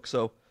in the book,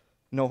 so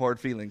no hard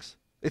feelings.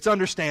 It's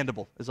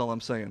understandable, is all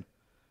I'm saying,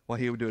 why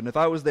he would do it. And if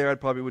I was there, I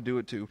probably would do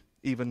it too,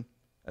 even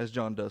as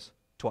John does,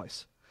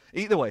 twice.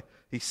 Either way,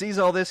 he sees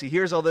all this, he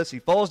hears all this, he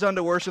falls down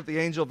to worship the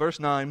angel, verse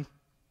 9,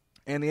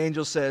 and the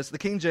angel says, the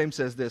King James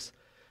says this,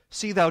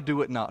 see thou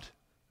do it not.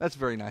 That's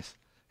very nice.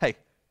 Hey,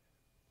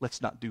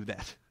 let's not do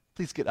that.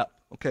 Please get up,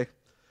 okay?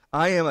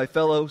 I am a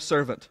fellow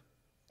servant,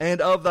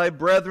 and of thy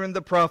brethren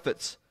the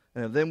prophets,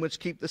 and of them which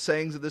keep the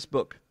sayings of this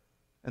book.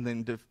 And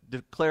then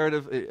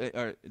declarative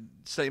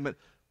statement,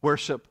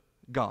 worship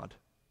God.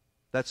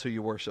 That's who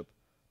you worship,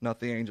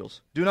 not the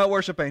angels. Do not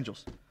worship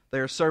angels. They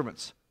are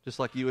servants, just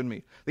like you and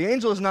me. The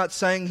angel is not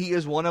saying he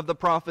is one of the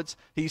prophets.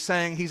 He's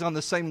saying he's on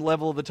the same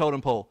level of the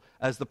totem pole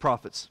as the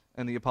prophets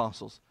and the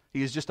apostles.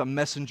 He is just a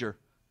messenger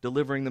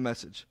delivering the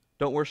message.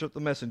 Don't worship the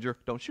messenger.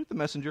 Don't shoot the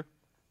messenger,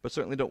 but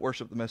certainly don't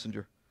worship the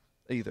messenger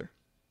either.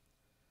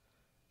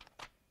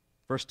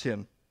 Verse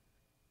 10.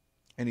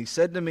 And he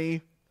said to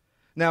me,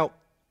 now,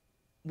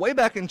 way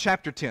back in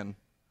chapter 10,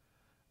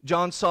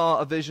 John saw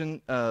a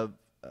vision of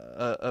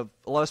a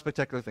lot of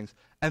spectacular things.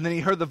 And then he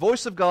heard the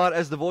voice of God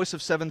as the voice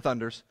of seven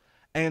thunders.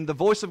 And the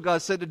voice of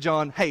God said to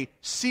John, hey,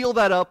 seal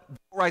that up,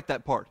 don't write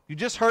that part. You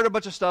just heard a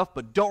bunch of stuff,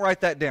 but don't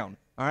write that down.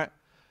 All right?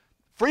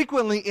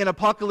 Frequently in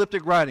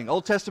apocalyptic writing,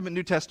 Old Testament,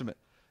 New Testament,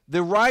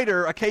 the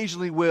writer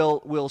occasionally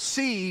will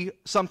see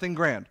something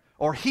grand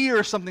or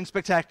hear something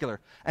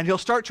spectacular, and he'll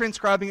start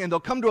transcribing, and they'll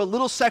come to a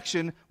little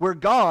section where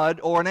God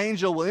or an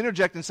angel will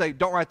interject and say,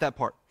 don't write that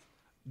part.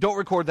 Don't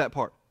record that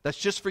part. That's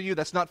just for you.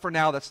 That's not for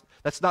now.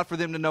 That's not for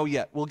them to know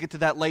yet. We'll get to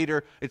that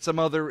later. It's some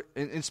other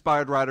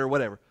inspired writer or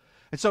whatever.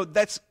 And so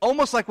that's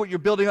almost like what you're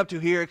building up to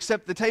here,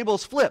 except the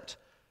table's flipped.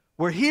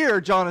 Where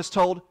here, John is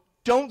told,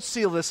 don't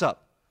seal this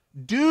up.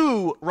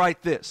 Do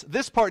write this.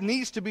 This part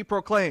needs to be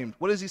proclaimed.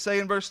 What does he say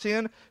in verse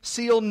 10?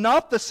 Seal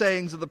not the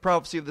sayings of the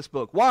prophecy of this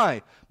book.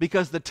 Why?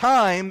 Because the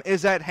time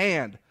is at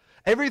hand.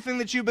 Everything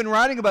that you've been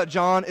writing about,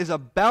 John, is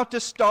about to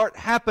start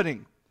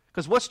happening.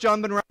 Because what's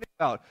John been writing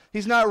about?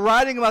 He's not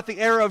writing about the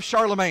era of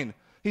Charlemagne.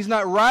 He's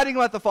not writing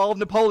about the fall of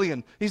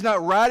Napoleon. He's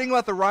not writing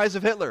about the rise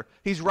of Hitler.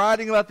 He's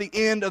writing about the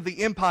end of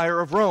the empire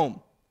of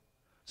Rome.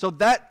 So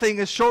that thing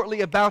is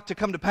shortly about to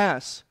come to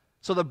pass.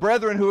 So the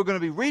brethren who are going to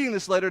be reading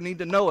this letter need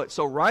to know it.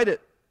 So write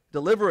it,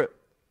 deliver it,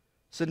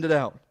 send it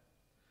out.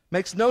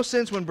 Makes no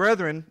sense when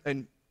brethren,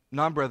 and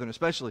non-brethren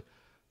especially,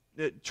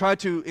 try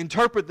to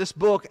interpret this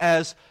book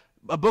as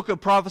a book of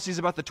prophecies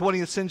about the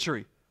 20th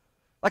century.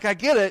 Like, I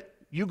get it.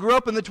 You grew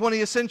up in the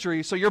 20th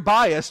century, so you're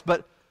biased,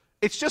 but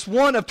it's just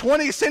one of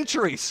 20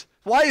 centuries.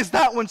 Why is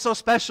that one so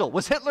special?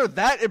 Was Hitler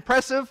that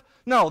impressive?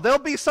 No, there'll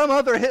be some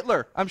other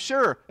Hitler, I'm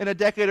sure, in a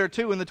decade or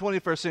two in the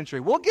 21st century.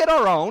 We'll get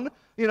our own,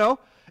 you know.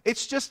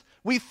 It's just,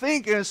 we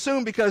think and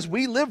assume because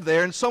we lived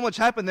there and so much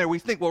happened there, we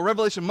think, well,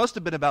 Revelation must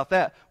have been about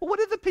that. Well, what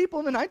did the people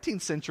in the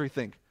 19th century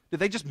think? Did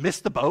they just miss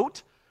the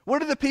boat?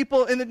 What are the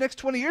people in the next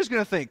 20 years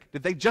going to think?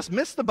 Did they just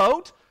miss the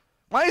boat?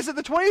 Why is it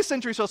the 20th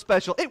century so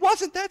special? It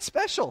wasn't that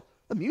special.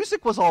 The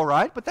music was all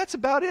right, but that's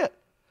about it.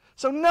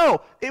 So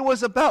no, it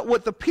was about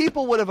what the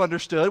people would have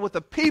understood, what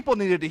the people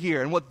needed to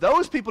hear. And what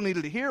those people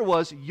needed to hear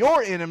was,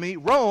 your enemy,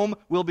 Rome,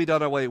 will be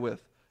done away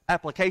with.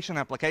 Application,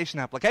 application,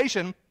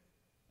 application.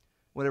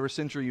 Whatever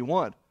century you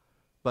want.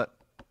 But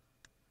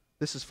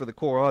this is for the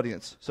core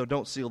audience, so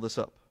don't seal this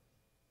up.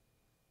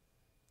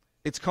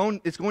 It's going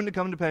to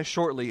come to pass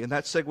shortly, and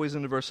that segues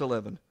into verse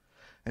 11.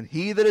 And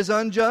he that is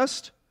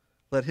unjust,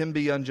 let him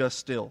be unjust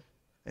still.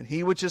 And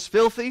he which is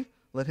filthy,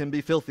 let him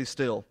be filthy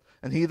still.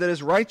 And he that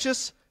is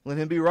righteous, let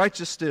him be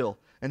righteous still.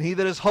 And he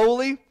that is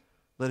holy,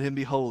 let him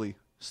be holy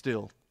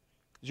still.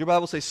 Does your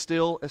Bible say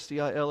still,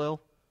 S-T-I-L-L?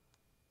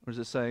 Or does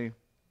it say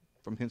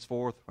from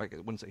henceforth? I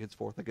wouldn't say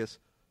henceforth, I guess.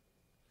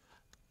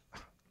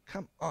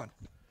 Come on.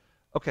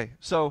 Okay,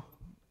 so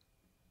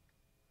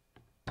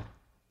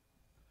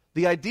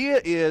the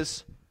idea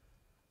is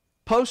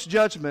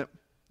post-judgment,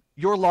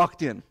 you're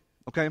locked in,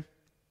 okay?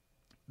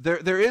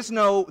 There is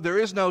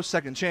no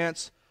second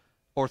chance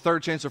or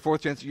third chance or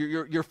fourth chance.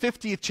 Your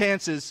 50th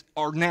chances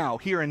are now,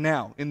 here and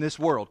now, in this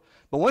world.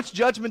 But once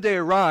Judgment Day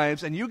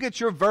arrives and you get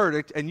your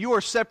verdict and you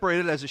are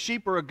separated as a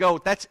sheep or a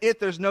goat, that's it.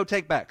 There's no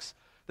takebacks.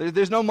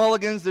 There's no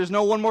mulligans. There's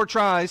no one more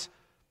tries.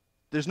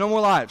 There's no more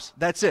lives.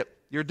 That's it.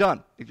 You're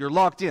done. You're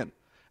locked in.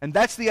 And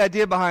that's the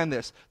idea behind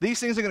this. These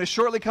things are going to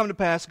shortly come to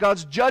pass.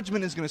 God's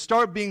judgment is going to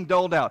start being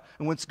doled out.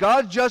 And once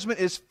God's judgment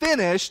is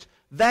finished,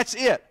 that's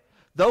it.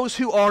 Those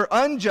who are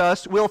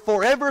unjust will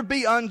forever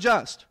be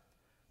unjust.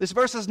 This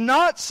verse is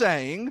not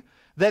saying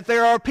that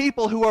there are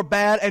people who are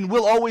bad and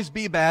will always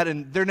be bad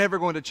and they're never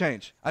going to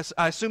change.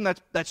 I assume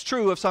that's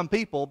true of some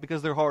people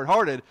because they're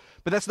hard-hearted,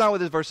 but that's not what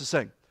this verse is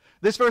saying.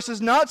 This verse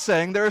is not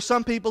saying there are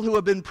some people who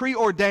have been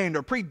preordained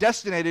or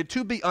predestinated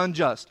to be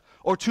unjust,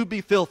 or to be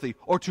filthy,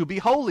 or to be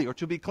holy, or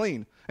to be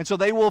clean. And so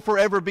they will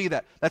forever be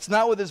that. That's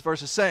not what this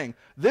verse is saying.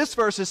 This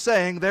verse is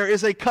saying there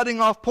is a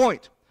cutting off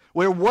point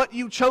where what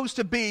you chose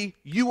to be,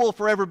 you will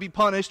forever be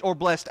punished or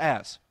blessed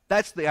as.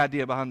 That's the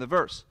idea behind the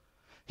verse.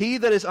 He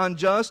that is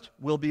unjust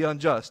will be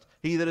unjust.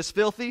 He that is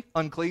filthy,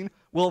 unclean,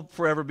 will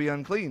forever be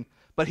unclean.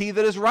 But he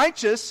that is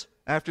righteous,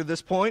 after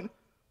this point,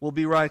 will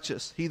be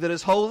righteous. He that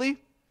is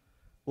holy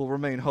will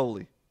remain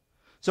holy.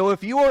 So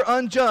if you are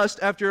unjust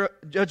after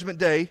Judgment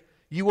Day,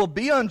 you will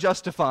be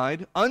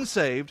unjustified,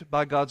 unsaved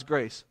by God's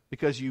grace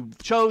because you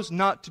chose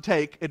not to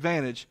take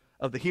advantage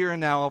of the here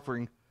and now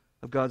offering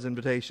of God's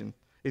invitation.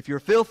 If you're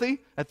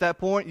filthy, at that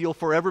point you'll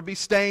forever be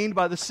stained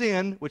by the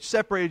sin which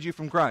separated you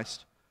from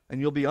Christ,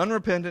 and you'll be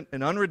unrepentant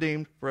and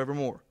unredeemed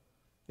forevermore.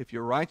 If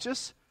you're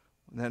righteous,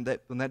 when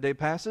that day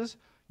passes,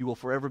 you will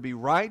forever be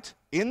right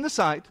in the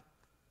sight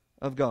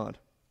of God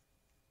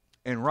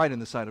and right in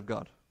the sight of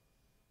God.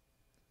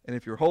 And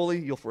if you're holy,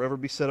 you'll forever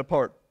be set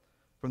apart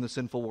from the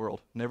sinful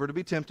world, never to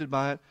be tempted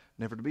by it,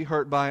 never to be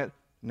hurt by it,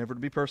 never to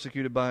be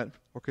persecuted by it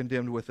or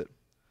condemned with it.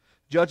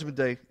 Judgment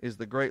Day is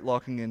the great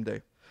locking in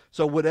day.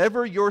 So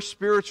whatever your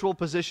spiritual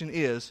position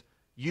is,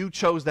 you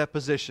chose that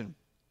position.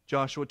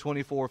 Joshua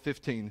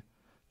 24:15.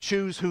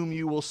 Choose whom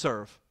you will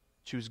serve.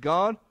 Choose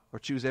God or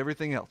choose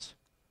everything else.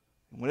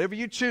 And whatever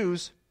you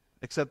choose,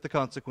 accept the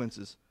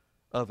consequences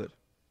of it.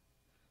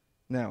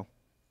 Now,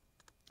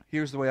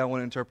 Here's the way I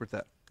want to interpret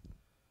that.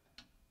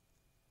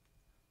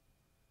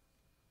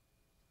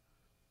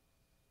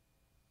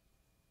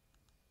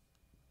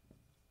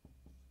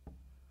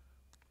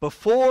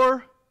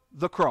 Before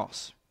the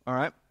cross, all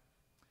right?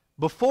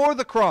 Before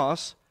the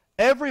cross,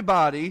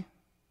 everybody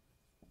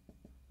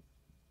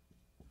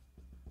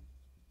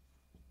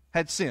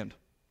had sinned.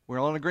 We're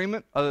all in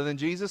agreement, other than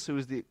Jesus, who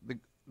is the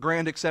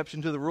grand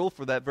exception to the rule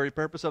for that very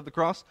purpose of the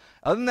cross.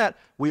 Other than that,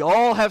 we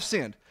all have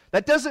sinned.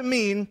 That doesn't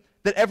mean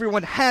that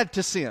everyone had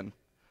to sin.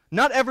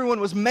 Not everyone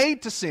was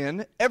made to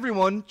sin.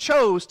 Everyone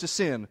chose to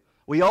sin.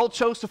 We all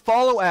chose to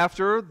follow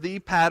after the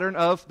pattern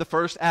of the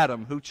first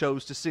Adam, who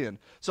chose to sin.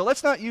 So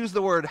let's not use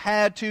the word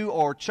had to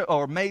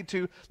or made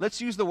to.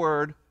 Let's use the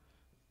word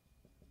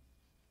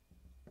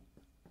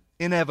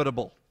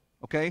inevitable.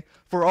 Okay?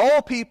 For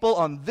all people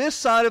on this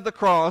side of the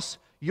cross,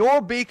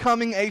 your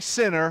becoming a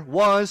sinner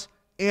was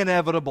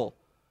inevitable.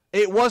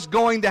 It was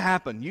going to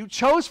happen. You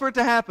chose for it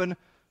to happen,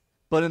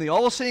 but in the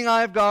all-seeing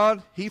eye of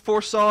God, He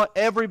foresaw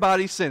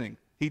everybody sinning.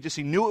 He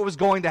knew it was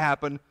going to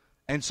happen,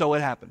 and so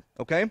it happened.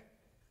 Okay?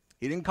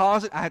 He didn't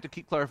cause it. I have to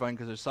keep clarifying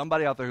because there's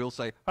somebody out there who will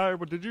say, "Hey,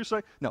 what did you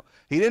say?" No,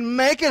 He didn't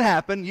make it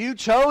happen. You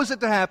chose it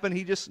to happen.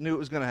 He just knew it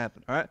was going to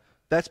happen. All right?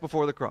 That's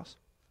before the cross.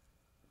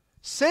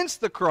 Since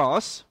the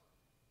cross,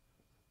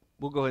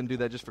 we'll go ahead and do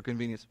that just for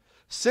convenience.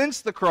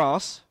 Since the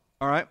cross,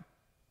 all right,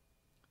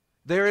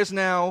 there is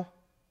now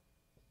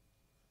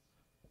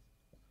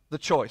the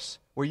choice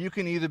where you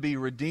can either be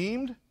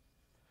redeemed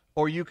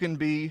or you can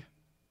be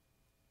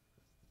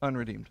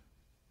unredeemed.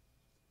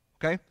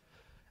 Okay?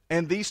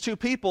 And these two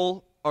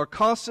people are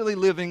constantly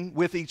living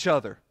with each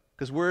other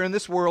because we're in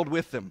this world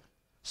with them.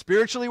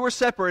 Spiritually, we're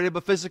separated,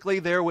 but physically,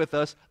 they're with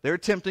us. They're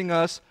tempting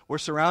us. We're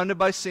surrounded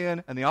by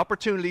sin and the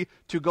opportunity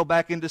to go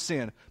back into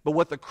sin. But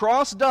what the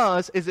cross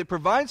does is it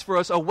provides for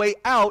us a way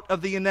out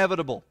of the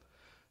inevitable.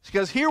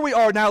 Because here we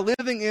are now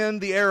living in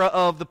the era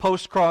of the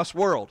post-cross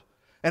world.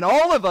 And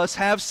all of us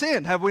have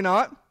sinned, have we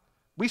not?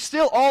 We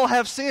still all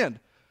have sinned.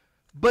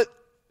 But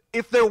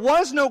if there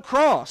was no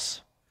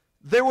cross,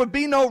 there would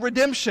be no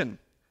redemption.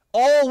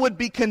 All would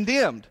be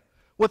condemned.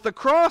 What the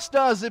cross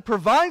does, it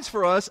provides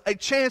for us a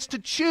chance to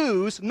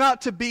choose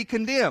not to be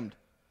condemned.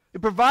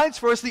 It provides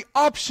for us the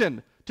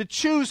option to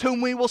choose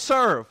whom we will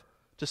serve,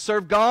 to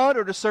serve God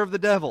or to serve the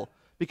devil.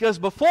 Because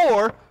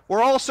before,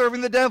 we're all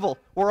serving the devil.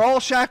 We're all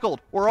shackled.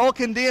 We're all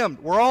condemned.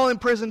 We're all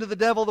imprisoned to the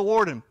devil, the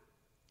warden.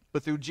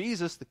 But through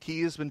Jesus, the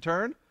key has been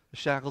turned, the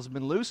shackles have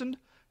been loosened,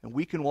 and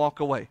we can walk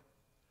away.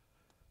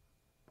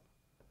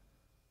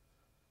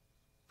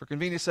 For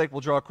convenience sake,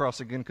 we'll draw a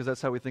cross again because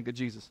that's how we think of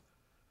Jesus.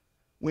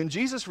 When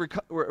Jesus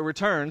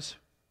returns,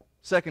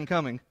 second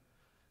coming,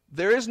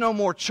 there is no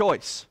more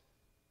choice.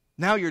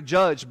 Now you're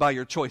judged by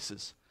your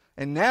choices.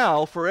 And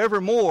now,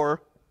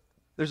 forevermore,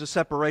 there's a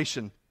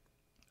separation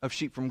of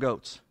sheep from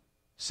goats.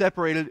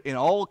 Separated in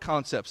all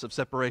concepts of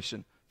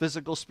separation.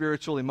 Physical,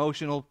 spiritual,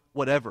 emotional,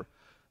 whatever.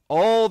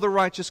 All the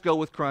righteous go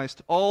with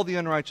Christ. All the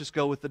unrighteous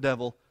go with the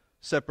devil.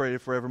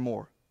 Separated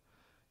forevermore.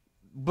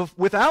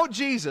 Without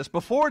Jesus,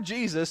 before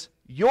Jesus,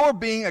 your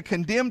being a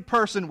condemned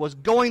person was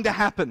going to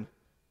happen.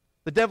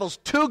 The devil's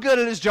too good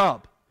at his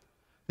job.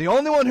 The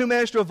only one who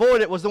managed to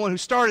avoid it was the one who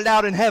started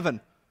out in heaven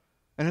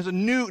and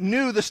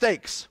knew the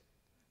stakes.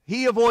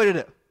 He avoided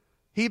it.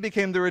 He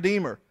became the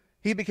Redeemer.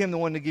 He became the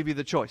one to give you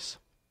the choice.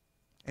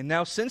 And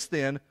now since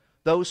then,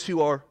 those who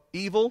are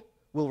evil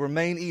will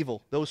remain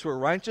evil. Those who are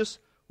righteous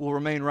will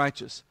remain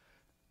righteous.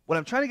 What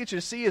I'm trying to get you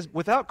to see is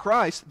without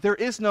Christ, there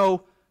is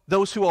no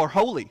those who are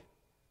holy.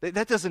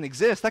 That doesn't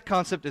exist. That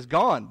concept is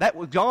gone. That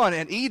was gone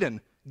in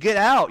Eden. Get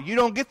out. You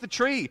don't get the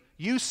tree.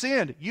 You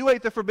sinned. You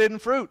ate the forbidden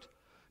fruit.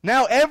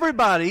 Now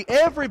everybody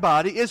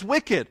is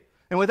wicked.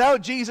 And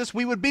without Jesus,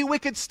 we would be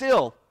wicked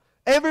still.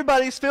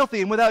 Everybody's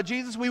filthy. And without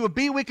Jesus, we would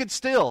be wicked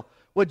still.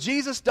 What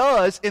Jesus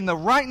does in the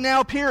right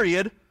now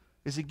period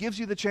is He gives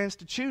you the chance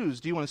to choose.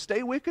 Do you want to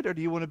stay wicked or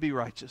do you want to be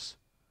righteous?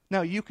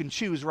 Now you can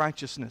choose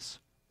righteousness.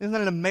 Isn't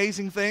that an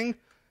amazing thing?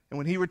 And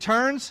when He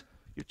returns,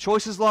 your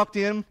choice is locked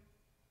in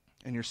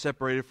and you're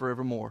separated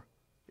forevermore,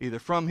 either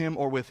from Him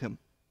or with Him.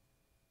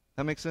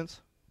 That makes sense?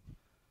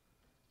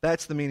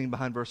 That's the meaning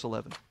behind verse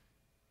 11.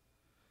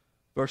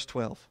 Verse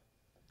 12.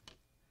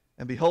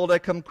 And behold, I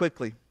come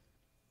quickly,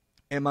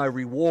 and my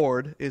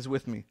reward is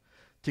with me,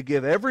 to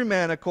give every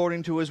man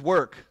according to his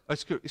work,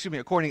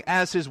 according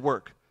as his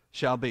work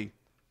shall be.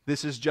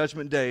 This is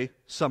Judgment Day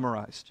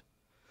summarized.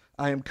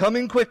 I am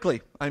coming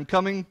quickly. I am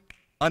coming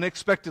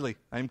unexpectedly.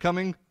 I am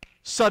coming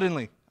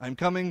suddenly. I am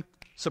coming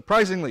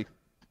surprisingly.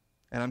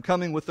 And I'm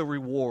coming with a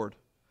reward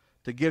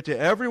to give to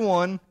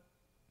everyone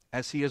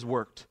as he has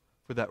worked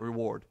for that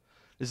reward.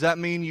 Does that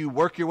mean you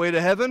work your way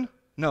to heaven?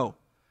 No.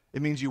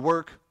 It means you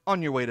work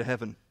on your way to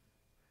heaven.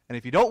 And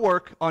if you don't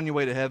work on your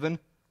way to heaven,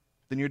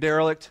 then you're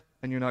derelict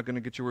and you're not going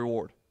to get your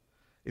reward.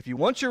 If you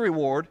want your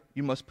reward,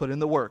 you must put in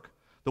the work.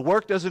 The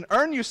work doesn't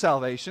earn you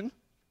salvation.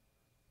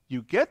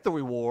 You get the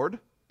reward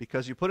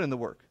because you put in the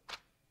work.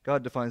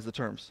 God defines the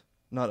terms,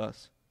 not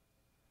us.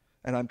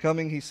 And I'm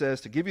coming, He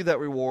says, to give you that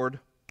reward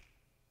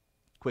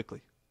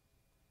quickly.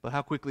 But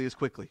how quickly is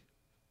quickly?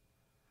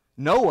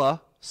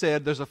 Noah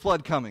said there's a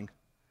flood coming.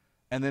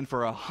 And then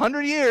for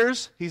 100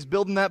 years, he's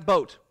building that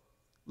boat.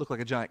 Looked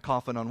like a giant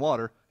coffin on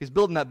water. He's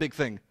building that big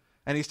thing.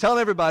 And he's telling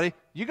everybody,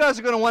 you guys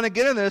are going to want to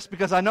get in this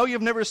because I know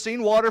you've never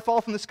seen water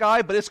fall from the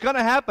sky, but it's going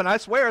to happen. I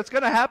swear it's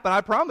going to happen. I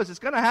promise it's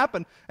going to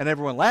happen. And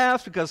everyone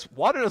laughs because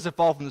water doesn't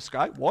fall from the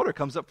sky. Water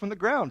comes up from the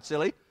ground,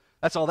 silly.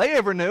 That's all they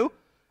ever knew.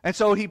 And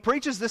so he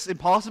preaches this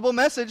impossible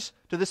message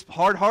to this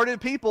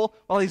hard-hearted people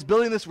while he's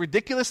building this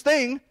ridiculous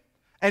thing,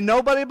 and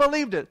nobody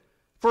believed it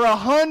for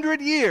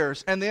 100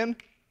 years. And then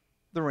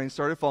the rain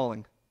started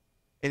falling.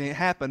 And it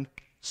happened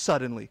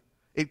suddenly.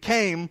 It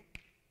came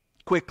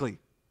quickly.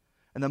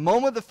 And the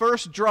moment the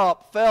first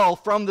drop fell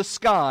from the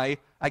sky,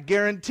 I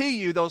guarantee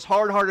you those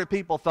hard-hearted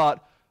people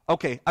thought,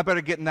 okay, I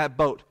better get in that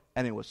boat.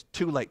 And it was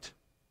too late.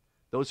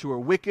 Those who were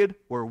wicked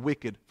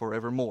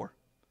forevermore.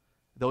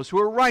 Those who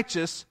were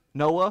righteous,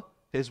 Noah,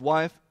 his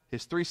wife,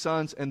 his 3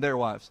 sons, and their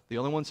wives, the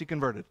only ones he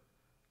converted,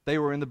 they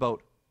were in the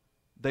boat.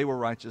 They were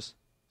righteous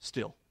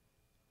still.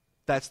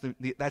 That's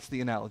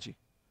the analogy.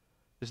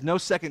 There's no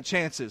second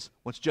chances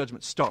once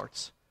judgment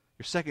starts.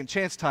 Your second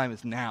chance time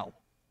is now.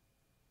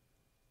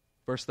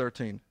 Verse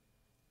 13.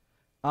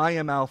 I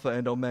am Alpha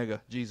and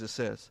Omega, Jesus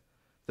says,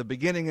 the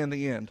beginning and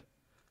the end,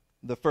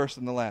 the first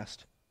and the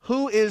last.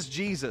 Who is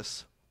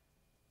Jesus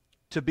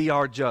to be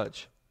our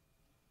judge?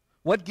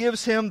 What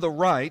gives him the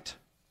right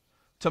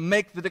to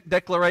make the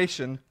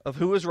declaration of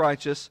who is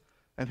righteous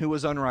and who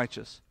is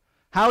unrighteous?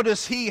 How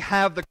does he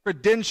have the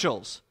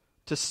credentials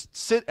to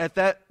sit at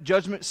that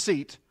judgment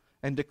seat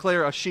and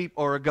declare a sheep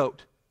or a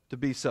goat to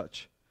be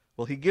such?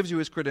 Well, he gives you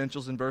his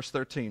credentials in verse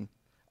 13.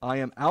 I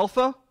am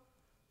Alpha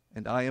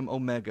and I am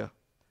Omega.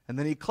 And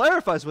then he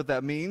clarifies what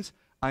that means.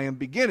 I am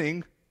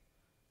beginning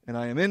and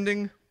I am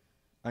ending.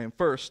 I am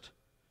first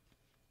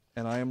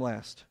and I am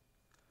last.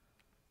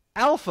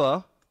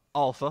 Alpha,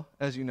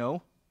 as you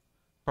know,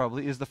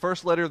 probably, is the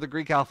first letter of the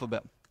Greek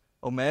alphabet.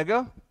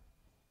 Omega,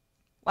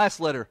 last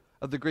letter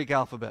of the Greek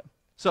alphabet.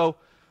 So,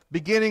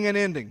 beginning and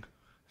ending,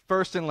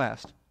 first and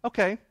last.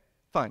 Okay,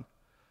 fine.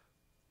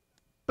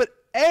 But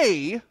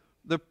A,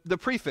 the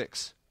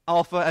prefix,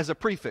 alpha as a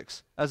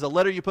prefix, as a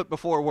letter you put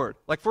before a word.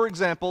 Like, for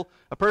example,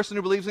 a person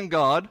who believes in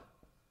God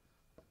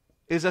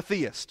is a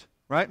theist,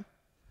 right?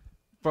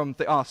 From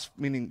theos,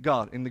 meaning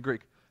God in the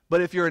Greek.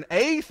 But if you're an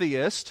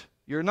atheist,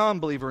 you're a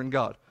non-believer in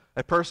God.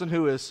 A person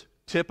who is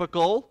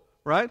typical,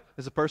 right,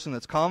 is a person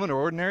that's common or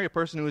ordinary. A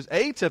person who is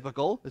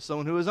atypical is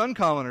someone who is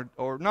uncommon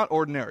or not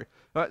ordinary.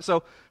 Right?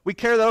 So we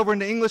carry that over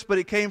into English, but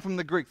it came from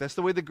the Greek. That's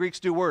the way the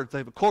Greeks do words. They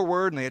have a core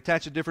word, and they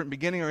attach a different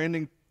beginning or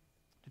ending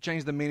to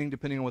change the meaning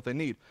depending on what they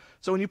need.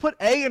 So when you put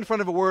a in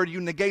front of a word, you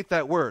negate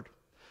that word.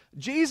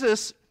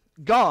 Jesus,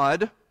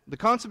 God, the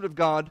concept of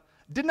God,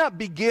 did not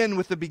begin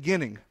with the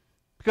beginning,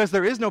 because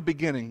there is no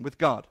beginning with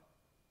God.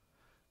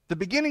 The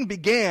beginning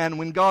began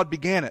when God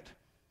began it.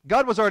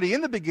 God was already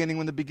in the beginning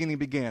when the beginning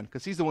began,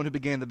 because he's the one who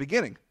began the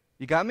beginning.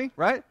 You got me?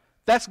 Right?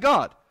 That's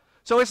God.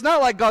 So it's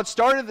not like God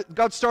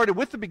started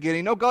with the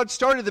beginning. No, God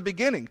started the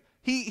beginning.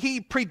 He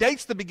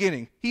predates the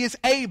beginning. He is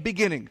a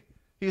beginning.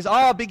 He is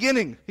a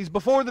beginning. He's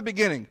before the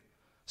beginning.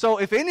 So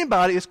if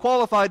anybody is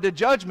qualified to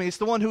judge me, it's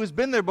the one who has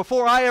been there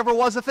before I ever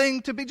was a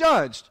thing to be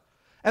judged.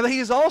 And he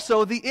is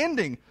also the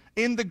ending.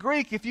 In the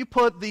Greek, if you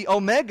put the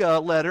omega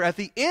letter at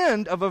the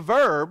end of a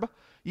verb,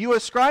 you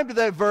ascribe to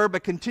that verb a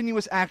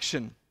continuous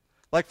action.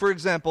 Like, for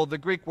example, the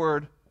Greek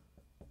word,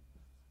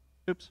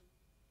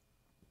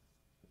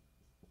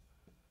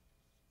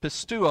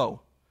 pistuo.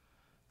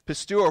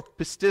 Pistu or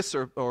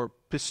pistis or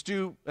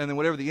pistu, and then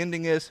whatever the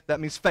ending is, that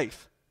means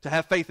faith, to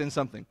have faith in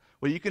something.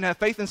 Well, you can have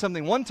faith in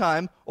something one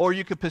time, or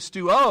you could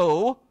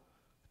pistuo,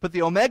 put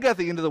the omega at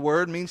the end of the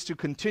word, means to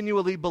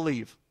continually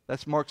believe.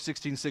 That's Mark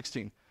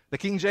 16:16. The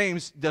King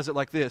James does it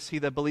like this: he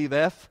that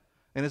believeth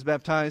and is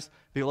baptized.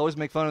 People always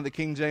make fun of the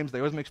King James. They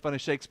always make fun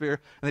of Shakespeare.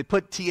 And they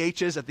put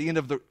THs at the end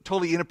of the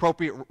totally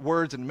inappropriate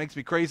words, and it makes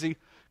me crazy,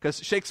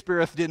 because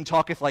Shakespeare didn't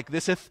talketh like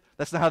thiseth.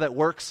 That's not how that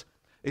works.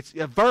 It's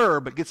a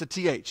verb, it gets a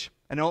TH.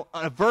 And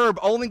a verb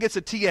only gets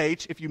a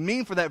TH if you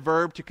mean for that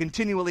verb to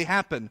continually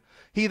happen.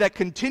 He that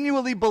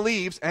continually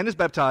believes and is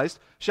baptized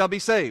shall be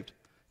saved.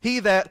 He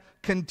that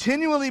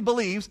continually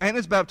believes and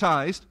is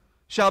baptized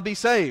shall be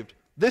saved.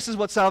 This is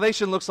what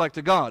salvation looks like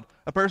to God.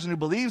 A person who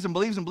believes and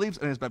believes and believes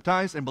and is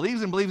baptized and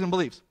believes and believes and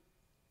believes.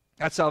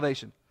 That's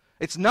salvation.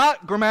 It's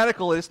not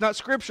grammatical, it's not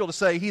scriptural to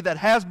say he that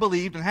has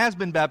believed and has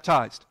been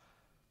baptized.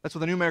 That's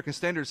what the New American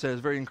Standard says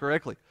very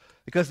incorrectly,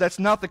 because that's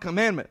not the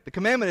commandment. The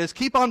commandment is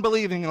keep on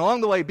believing, and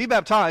along the way be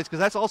baptized, because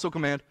that's also a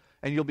command,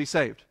 and you'll be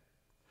saved.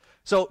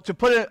 So to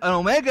put an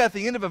omega at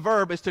the end of a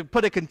verb is to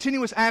put a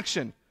continuous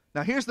action.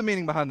 Now here's the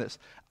meaning behind this.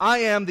 I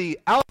am the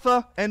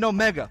Alpha and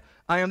Omega.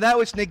 I am that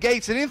which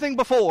negates anything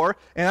before,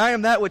 and I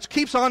am that which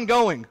keeps on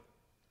going.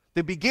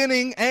 The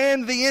beginning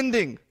and the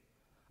ending.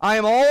 I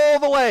am all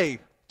the way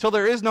till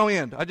there is no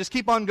end. I just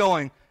keep on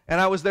going,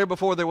 and I was there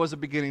before there was a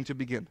beginning to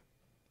begin.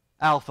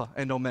 Alpha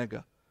and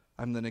Omega.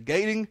 I'm the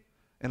negating,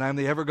 and I'm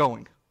the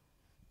ever-going.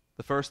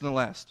 The first and the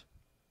last.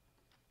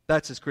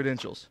 That's his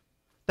credentials.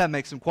 That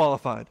makes him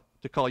qualified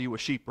to call you a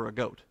sheep or a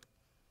goat.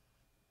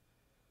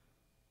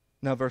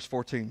 Now verse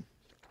 14.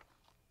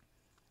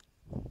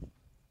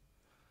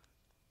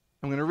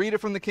 I'm going to read it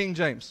from the King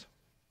James.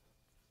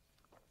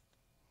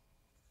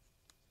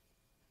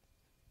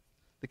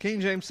 The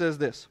King James says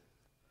this: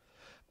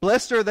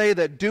 "Blessed are they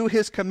that do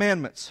his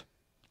commandments,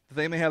 that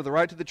they may have the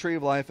right to the tree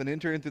of life and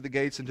enter in through the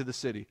gates into the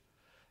city."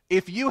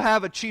 If you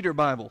have a cheater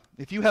Bible,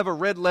 if you have a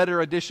red letter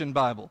edition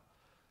Bible,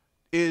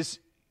 is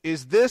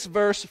this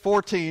verse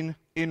 14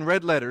 in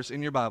red letters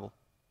in your Bible?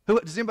 Who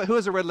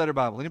has a red letter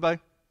Bible? Anybody?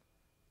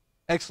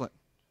 Excellent.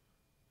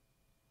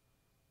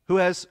 Who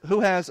has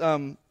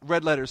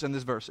red letters in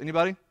this verse?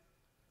 Anybody?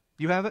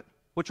 You have it?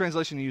 What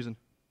translation are you using?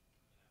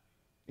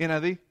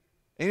 NIV?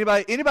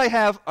 Anybody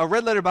have a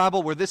red letter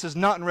Bible where this is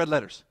not in red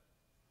letters?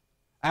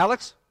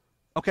 Alex?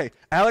 Okay.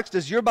 Alex,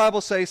 does your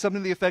Bible say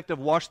something to the effect of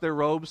wash their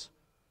robes?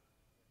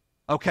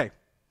 Okay.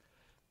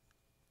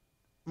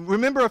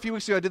 Remember a few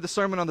weeks ago I did the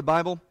sermon on the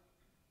Bible,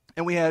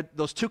 and we had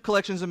those two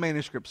collections of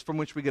manuscripts from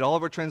which we get all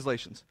of our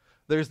translations.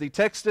 There's the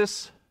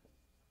Textus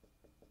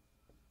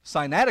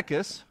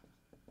Sinaiticus,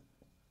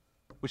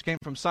 which came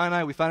from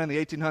Sinai. We found it in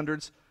the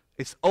 1800s.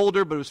 It's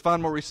older, but it was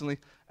found more recently.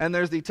 And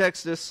there's the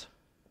Textus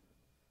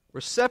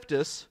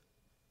Receptus,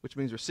 which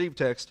means received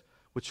text,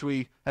 which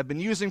we have been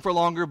using for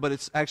longer, but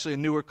it's actually a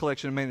newer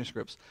collection of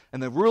manuscripts.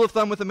 And the rule of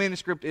thumb with the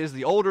manuscript is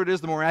the older it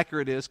is, the more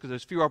accurate it is, because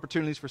there's fewer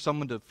opportunities for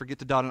someone to forget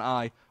to dot an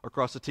I or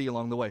cross a T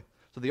along the way.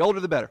 So the older,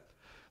 the better.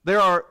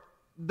 There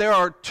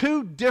are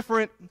two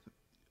different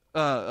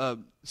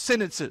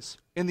sentences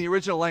in the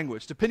original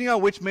language, depending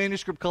on which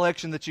manuscript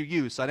collection that you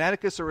use,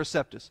 Sinaiticus or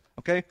Receptus.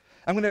 Okay?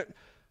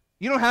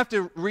 You don't have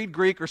to read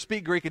Greek or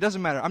speak Greek. It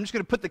doesn't matter. I'm just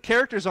going to put the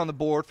characters on the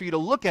board for you to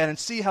look at and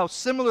see how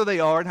similar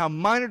they are and how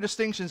minor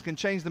distinctions can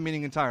change the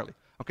meaning entirely.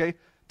 Okay?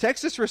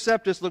 Textus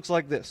Receptus looks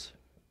like this.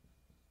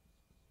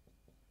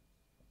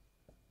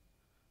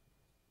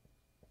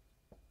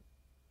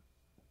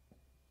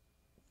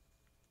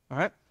 All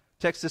right?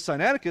 Textus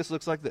Sinaiticus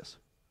looks like this.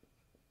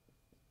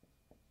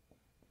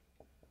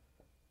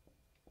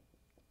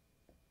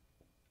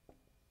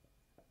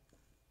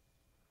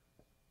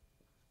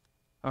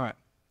 All right.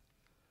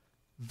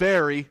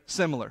 Very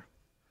similar.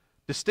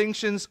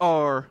 Distinctions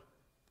are,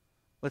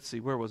 let's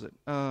see, where was it?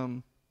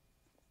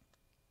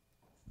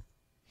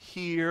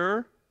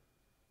 Here.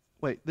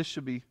 Wait, this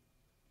should be,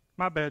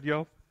 my bad,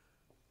 y'all.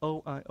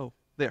 O-I-O.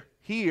 There.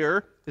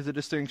 Here is a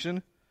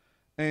distinction,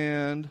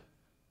 and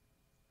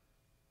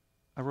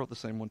I wrote the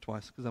same one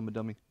twice because I'm a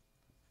dummy.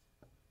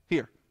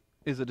 Here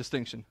is a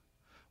distinction.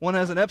 One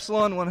has an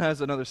epsilon, one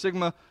has another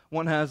sigma,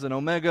 one has an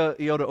omega,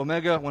 iota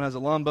omega, one has a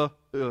lambda,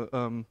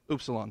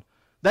 upsilon.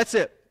 That's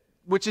it.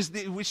 Which is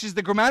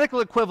the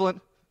grammatical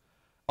equivalent.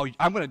 Oh,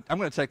 I'm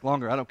gonna take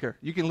longer. I don't care.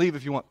 You can leave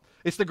if you want.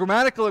 It's the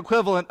grammatical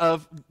equivalent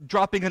of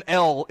dropping an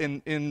L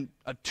in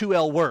a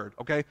 2L word.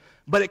 Okay,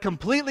 but it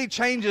completely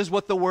changes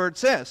what the word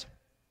says.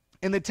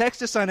 In the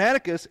Textus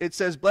Sinaiticus, it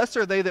says, "Blessed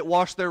are they that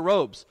wash their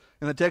robes."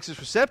 In the Textus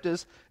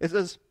Receptus, it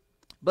says,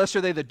 "Blessed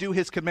are they that do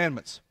his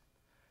commandments."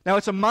 Now,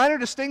 it's a minor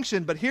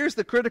distinction, but here's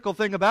the critical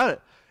thing about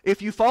it.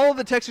 If you follow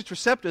the Textus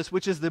Receptus,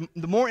 which is the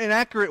more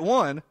inaccurate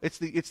one, it's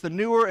the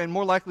newer and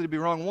more likely to be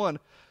wrong one,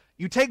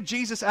 you take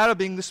Jesus out of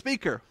being the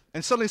speaker,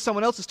 and suddenly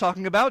someone else is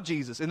talking about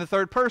Jesus in the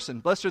third person.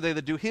 Blessed are they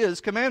that do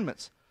his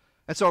commandments.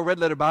 And so a red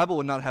letter Bible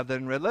would not have that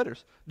in red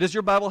letters. Does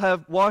your Bible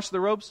have wash the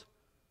robes?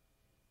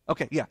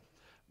 Okay, yeah.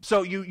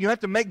 So you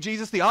have to make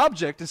Jesus the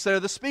object instead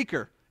of the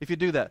speaker if you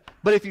do that.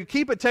 But if you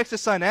keep it Textus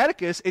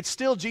Sinaiticus, it's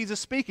still Jesus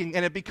speaking,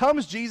 and it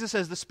becomes Jesus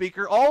as the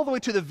speaker all the way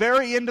to the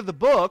very end of the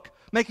book,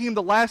 making him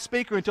the last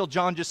speaker until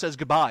John just says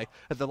goodbye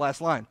at the last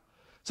line.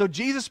 So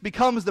Jesus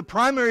becomes the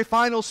primary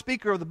final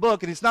speaker of the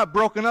book, and it's not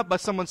broken up by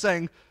someone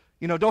saying,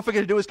 don't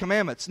forget to do his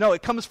commandments. No,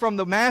 it comes from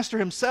the master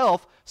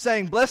himself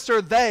saying, "Blessed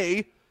are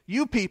they,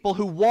 you people,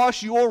 who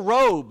wash your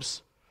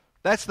robes."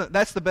 That's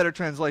the better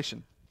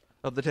translation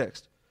of the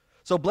text.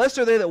 So blessed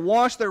are they that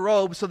wash their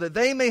robes so that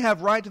they may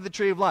have right to the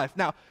tree of life.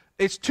 Now,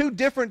 it's two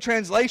different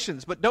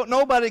translations, but don't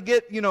nobody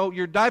get,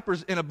 your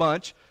diapers in a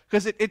bunch,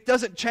 because it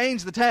doesn't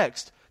change the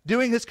text.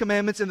 Doing his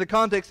commandments in the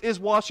context is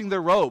washing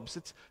their robes.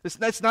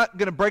 That's not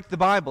going to break the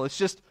Bible. It's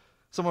just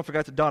someone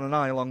forgot to dot an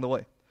I along the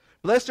way.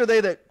 Blessed are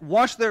they that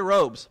wash their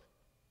robes,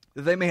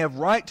 that they may have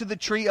right to the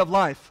tree of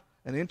life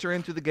and enter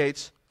into the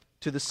gates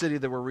to the city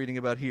that we're reading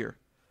about here.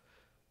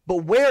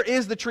 But where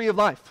is the tree of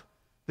life?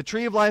 The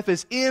tree of life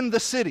is in the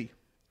city.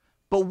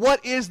 But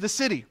what is the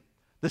city?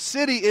 The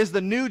city is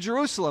the New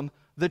Jerusalem,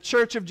 the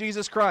church of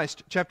Jesus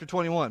Christ, chapter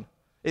 21.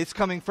 It's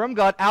coming from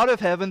God out of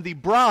heaven, the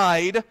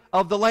bride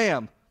of the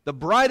Lamb. The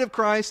bride of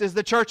Christ is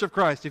the church of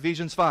Christ,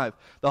 Ephesians 5.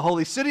 The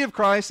holy city of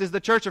Christ is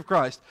the church of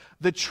Christ.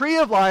 The tree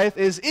of life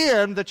is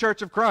in the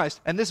church of Christ.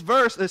 And this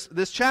verse,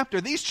 this chapter,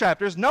 these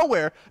chapters,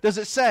 nowhere does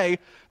it say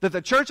that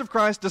the church of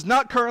Christ does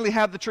not currently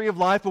have the tree of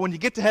life, but when you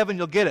get to heaven,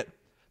 you'll get it.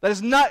 That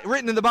is not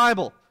written in the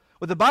Bible.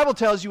 What the Bible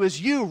tells you is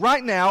you,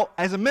 right now,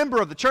 as a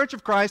member of the Church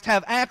of Christ,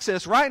 have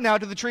access right now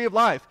to the tree of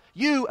life.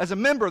 You, as a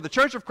member of the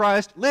Church of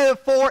Christ,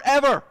 live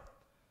forever.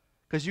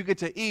 Because you get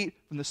to eat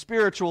from the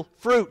spiritual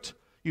fruit.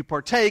 You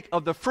partake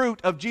of the fruit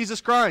of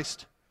Jesus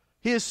Christ,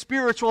 his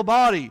spiritual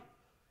body.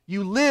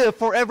 You live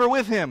forever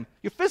with him.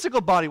 Your physical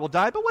body will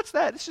die, but what's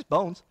that? It's just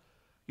bones.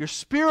 Your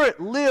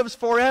spirit lives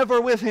forever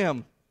with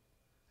him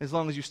as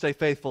long as you stay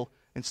faithful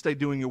and stay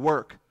doing your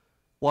work.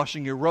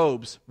 Washing your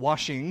robes.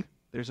 Washing,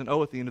 there's an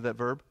O at the end of that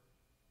verb.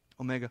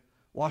 Omega.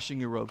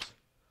 Washing your robes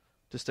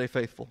to stay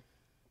faithful.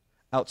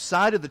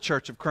 Outside of the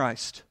church of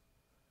Christ.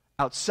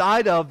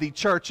 Outside of the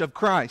church of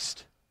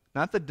Christ.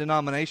 Not the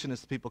denomination,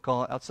 as the people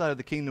call it. Outside of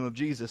the kingdom of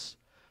Jesus.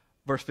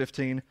 Verse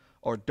 15.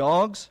 Are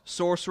dogs,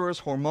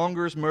 sorcerers,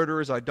 whoremongers,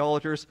 murderers,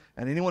 idolaters,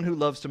 and anyone who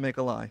loves to make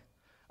a lie.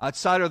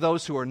 Outside are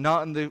those who are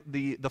not in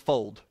the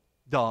fold.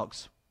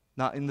 Dogs.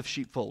 Not in the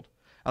sheepfold.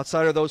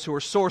 Outside are those who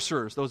are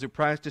sorcerers, those who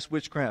practice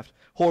witchcraft.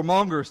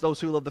 Whoremongers,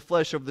 those who love the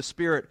flesh over the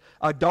spirit.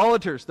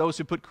 Idolaters, those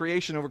who put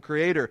creation over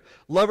creator.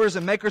 Lovers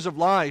and makers of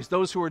lies,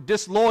 those who are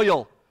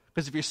disloyal.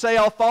 Because if you say,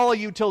 I'll follow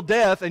you till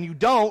death, and you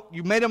don't,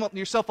 you made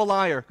yourself a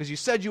liar, because you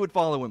said you would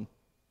follow him.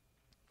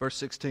 Verse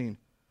 16.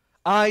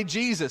 I,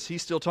 Jesus,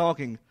 he's still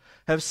talking,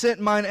 have sent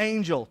mine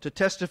angel to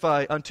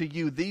testify unto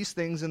you these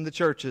things in the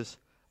churches.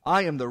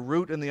 I am the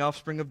root and the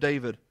offspring of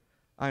David.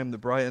 I am the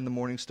bright and the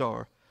morning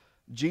star.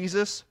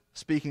 Jesus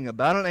speaking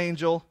about an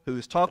angel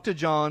who's talked to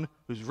John,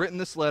 who's written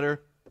this letter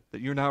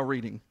that you're now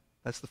reading.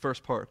 That's the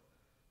first part.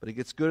 But it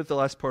gets good at the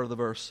last part of the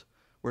verse,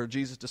 where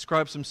Jesus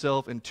describes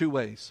himself in two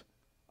ways.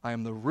 I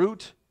am the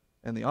root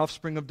and the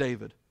offspring of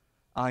David.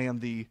 I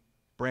am the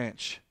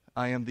branch.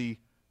 I am the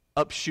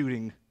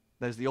upshooting,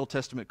 as the Old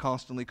Testament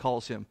constantly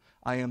calls him.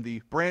 I am the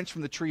branch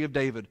from the tree of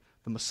David,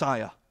 the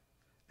Messiah,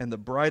 and the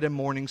bright and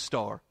morning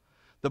star.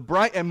 The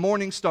bright and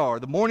morning star.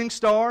 The morning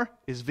star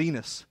is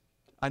Venus.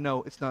 I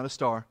know it's not a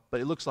star,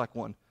 but it looks like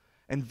one.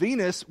 And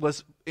Venus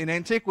was, in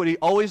antiquity,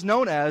 always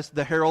known as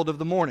the herald of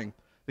the morning,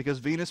 because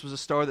Venus was a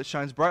star that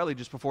shines brightly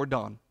just before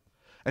dawn.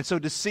 And so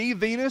to see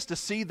Venus, to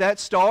see that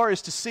star,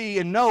 is to see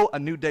and know a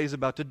new day is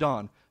about to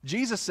dawn.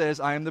 Jesus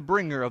says, I am the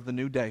bringer of the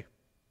new day.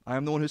 I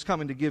am the one who's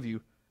coming to give you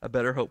a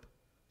better hope.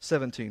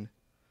 17.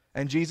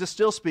 And Jesus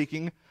still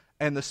speaking,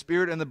 and the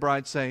Spirit and the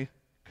bride say,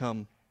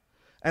 come.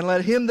 And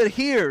let him that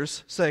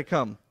hears say,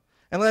 come.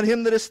 And let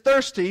him that is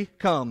thirsty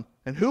come.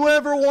 And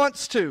whoever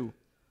wants to,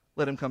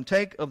 let him come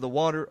take of the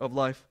water of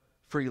life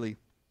freely.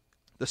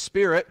 The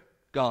Spirit,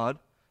 God,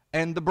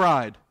 and the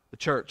bride, the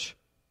church,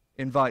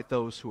 invite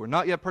those who are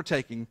not yet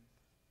partaking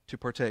to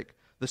partake.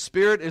 The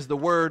Spirit is the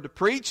word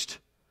preached.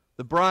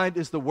 The bride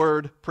is the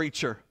word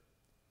preacher.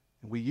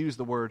 And we use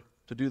the word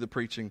to do the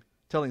preaching,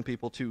 telling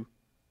people to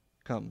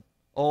come.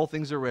 All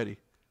things are ready.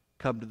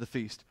 Come to the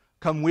feast.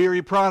 Come,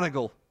 weary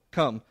prodigal.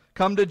 Come.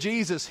 Come to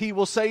Jesus. He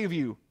will save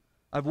you.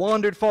 I've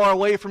wandered far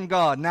away from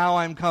God. Now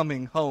I'm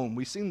coming home.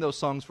 We sing those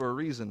songs for a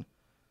reason.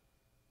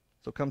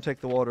 So come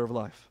take the water of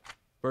life.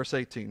 Verse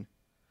 18.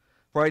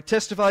 For I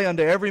testify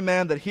unto every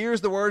man that hears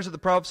the words of the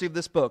prophecy of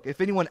this book.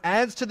 If anyone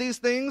adds to these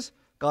things,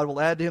 God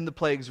will add to him the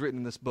plagues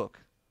written in this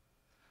book.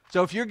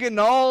 So if you're getting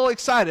all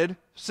excited,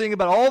 seeing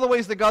about all the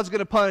ways that God's going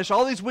to punish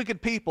all these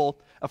wicked people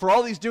for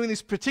all these doing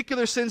these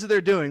particular sins that they're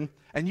doing,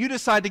 and you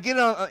decide to get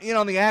in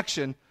on the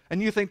action,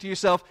 and you think to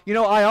yourself, you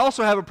know, I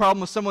also have a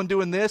problem with someone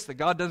doing this that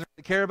God doesn't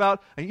really care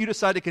about, and you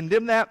decide to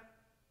condemn that,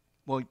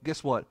 well,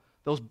 guess what?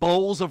 Those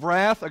bowls of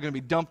wrath are going to be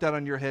dumped out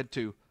on your head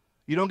too.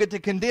 You don't get to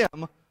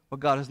condemn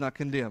what God has not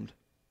condemned.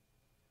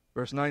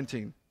 Verse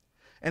 19.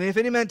 And if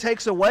any man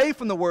takes away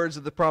from the words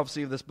of the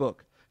prophecy of this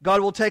book,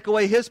 God will take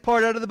away his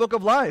part out of the book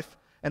of life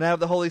and out of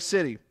the holy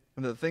city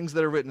and the things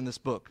that are written in this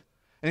book.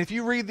 And if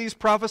you read these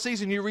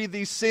prophecies and you read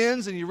these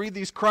sins and you read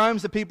these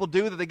crimes that people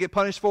do that they get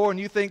punished for, and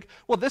you think,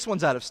 well, this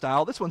one's out of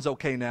style, this one's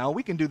okay now,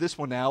 we can do this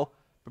one now,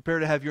 prepare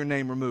to have your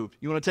name removed.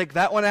 You want to take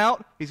that one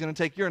out? He's going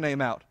to take your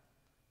name out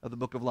of the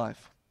book of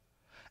life.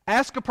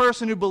 Ask a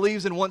person who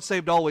believes in once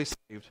saved, always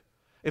saved,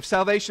 if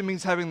salvation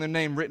means having their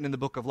name written in the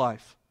book of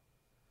life.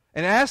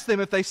 And ask them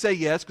if they say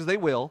yes, because they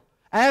will.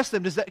 Ask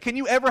them, can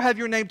you ever have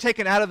your name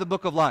taken out of the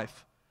book of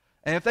life?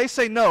 And if they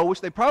say no,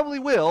 which they probably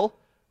will,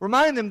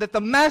 remind them that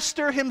the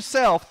Master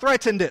himself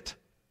threatened it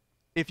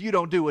if you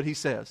don't do what he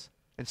says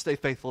and stay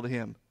faithful to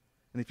him.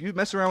 And if you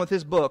mess around with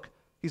his book,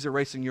 he's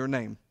erasing your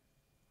name.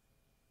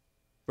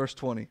 Verse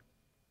 20.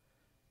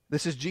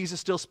 This is Jesus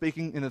still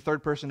speaking in the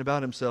third person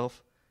about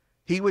himself.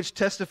 He which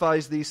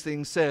testifies these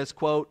things says,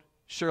 quote,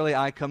 surely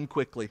I come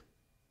quickly.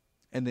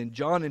 And then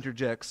John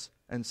interjects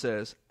and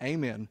says,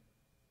 amen.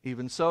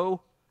 Even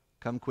so,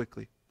 come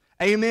quickly.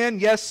 Amen,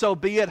 yes, so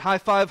be it. High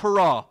five,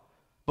 hurrah.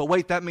 But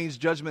wait, that means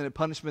judgment and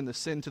punishment, the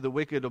sin to the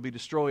wicked will be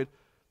destroyed.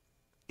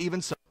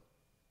 Even so,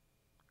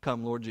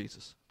 come, Lord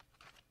Jesus.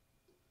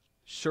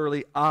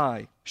 Surely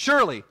I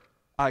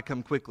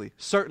come quickly.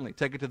 Certainly,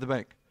 take it to the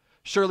bank.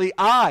 Surely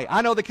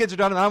I know the kids are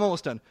done and I'm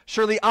almost done.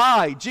 Surely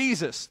I,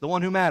 Jesus, the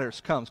one who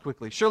matters, comes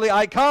quickly. Surely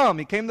I come.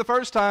 He came the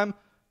first time.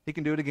 He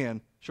can do it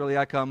again. Surely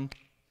I come.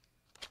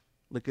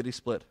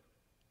 Lickety-split.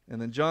 And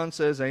then John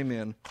says,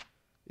 amen.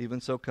 Even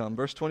so come.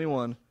 Verse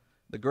 21,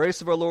 the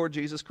grace of our Lord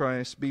Jesus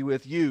Christ be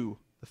with you,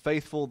 the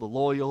faithful, the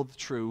loyal, the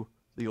true,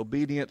 the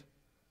obedient,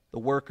 the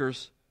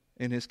workers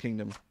in his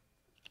kingdom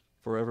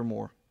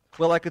forevermore.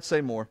 Well, I could say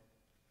more,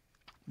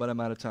 but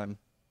I'm out of time.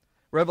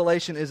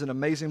 Revelation is an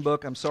amazing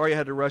book. I'm sorry I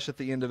had to rush at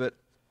the end of it.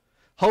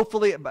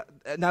 Hopefully,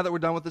 now that we're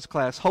done with this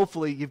class,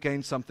 hopefully you've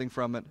gained something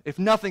from it. If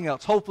nothing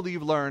else, hopefully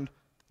you've learned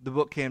the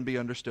book can be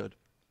understood,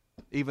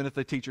 even if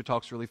the teacher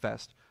talks really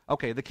fast.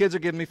 Okay, the kids are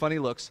giving me funny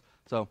looks,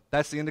 so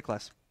that's the end of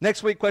class.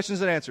 Next week,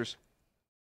 questions and answers.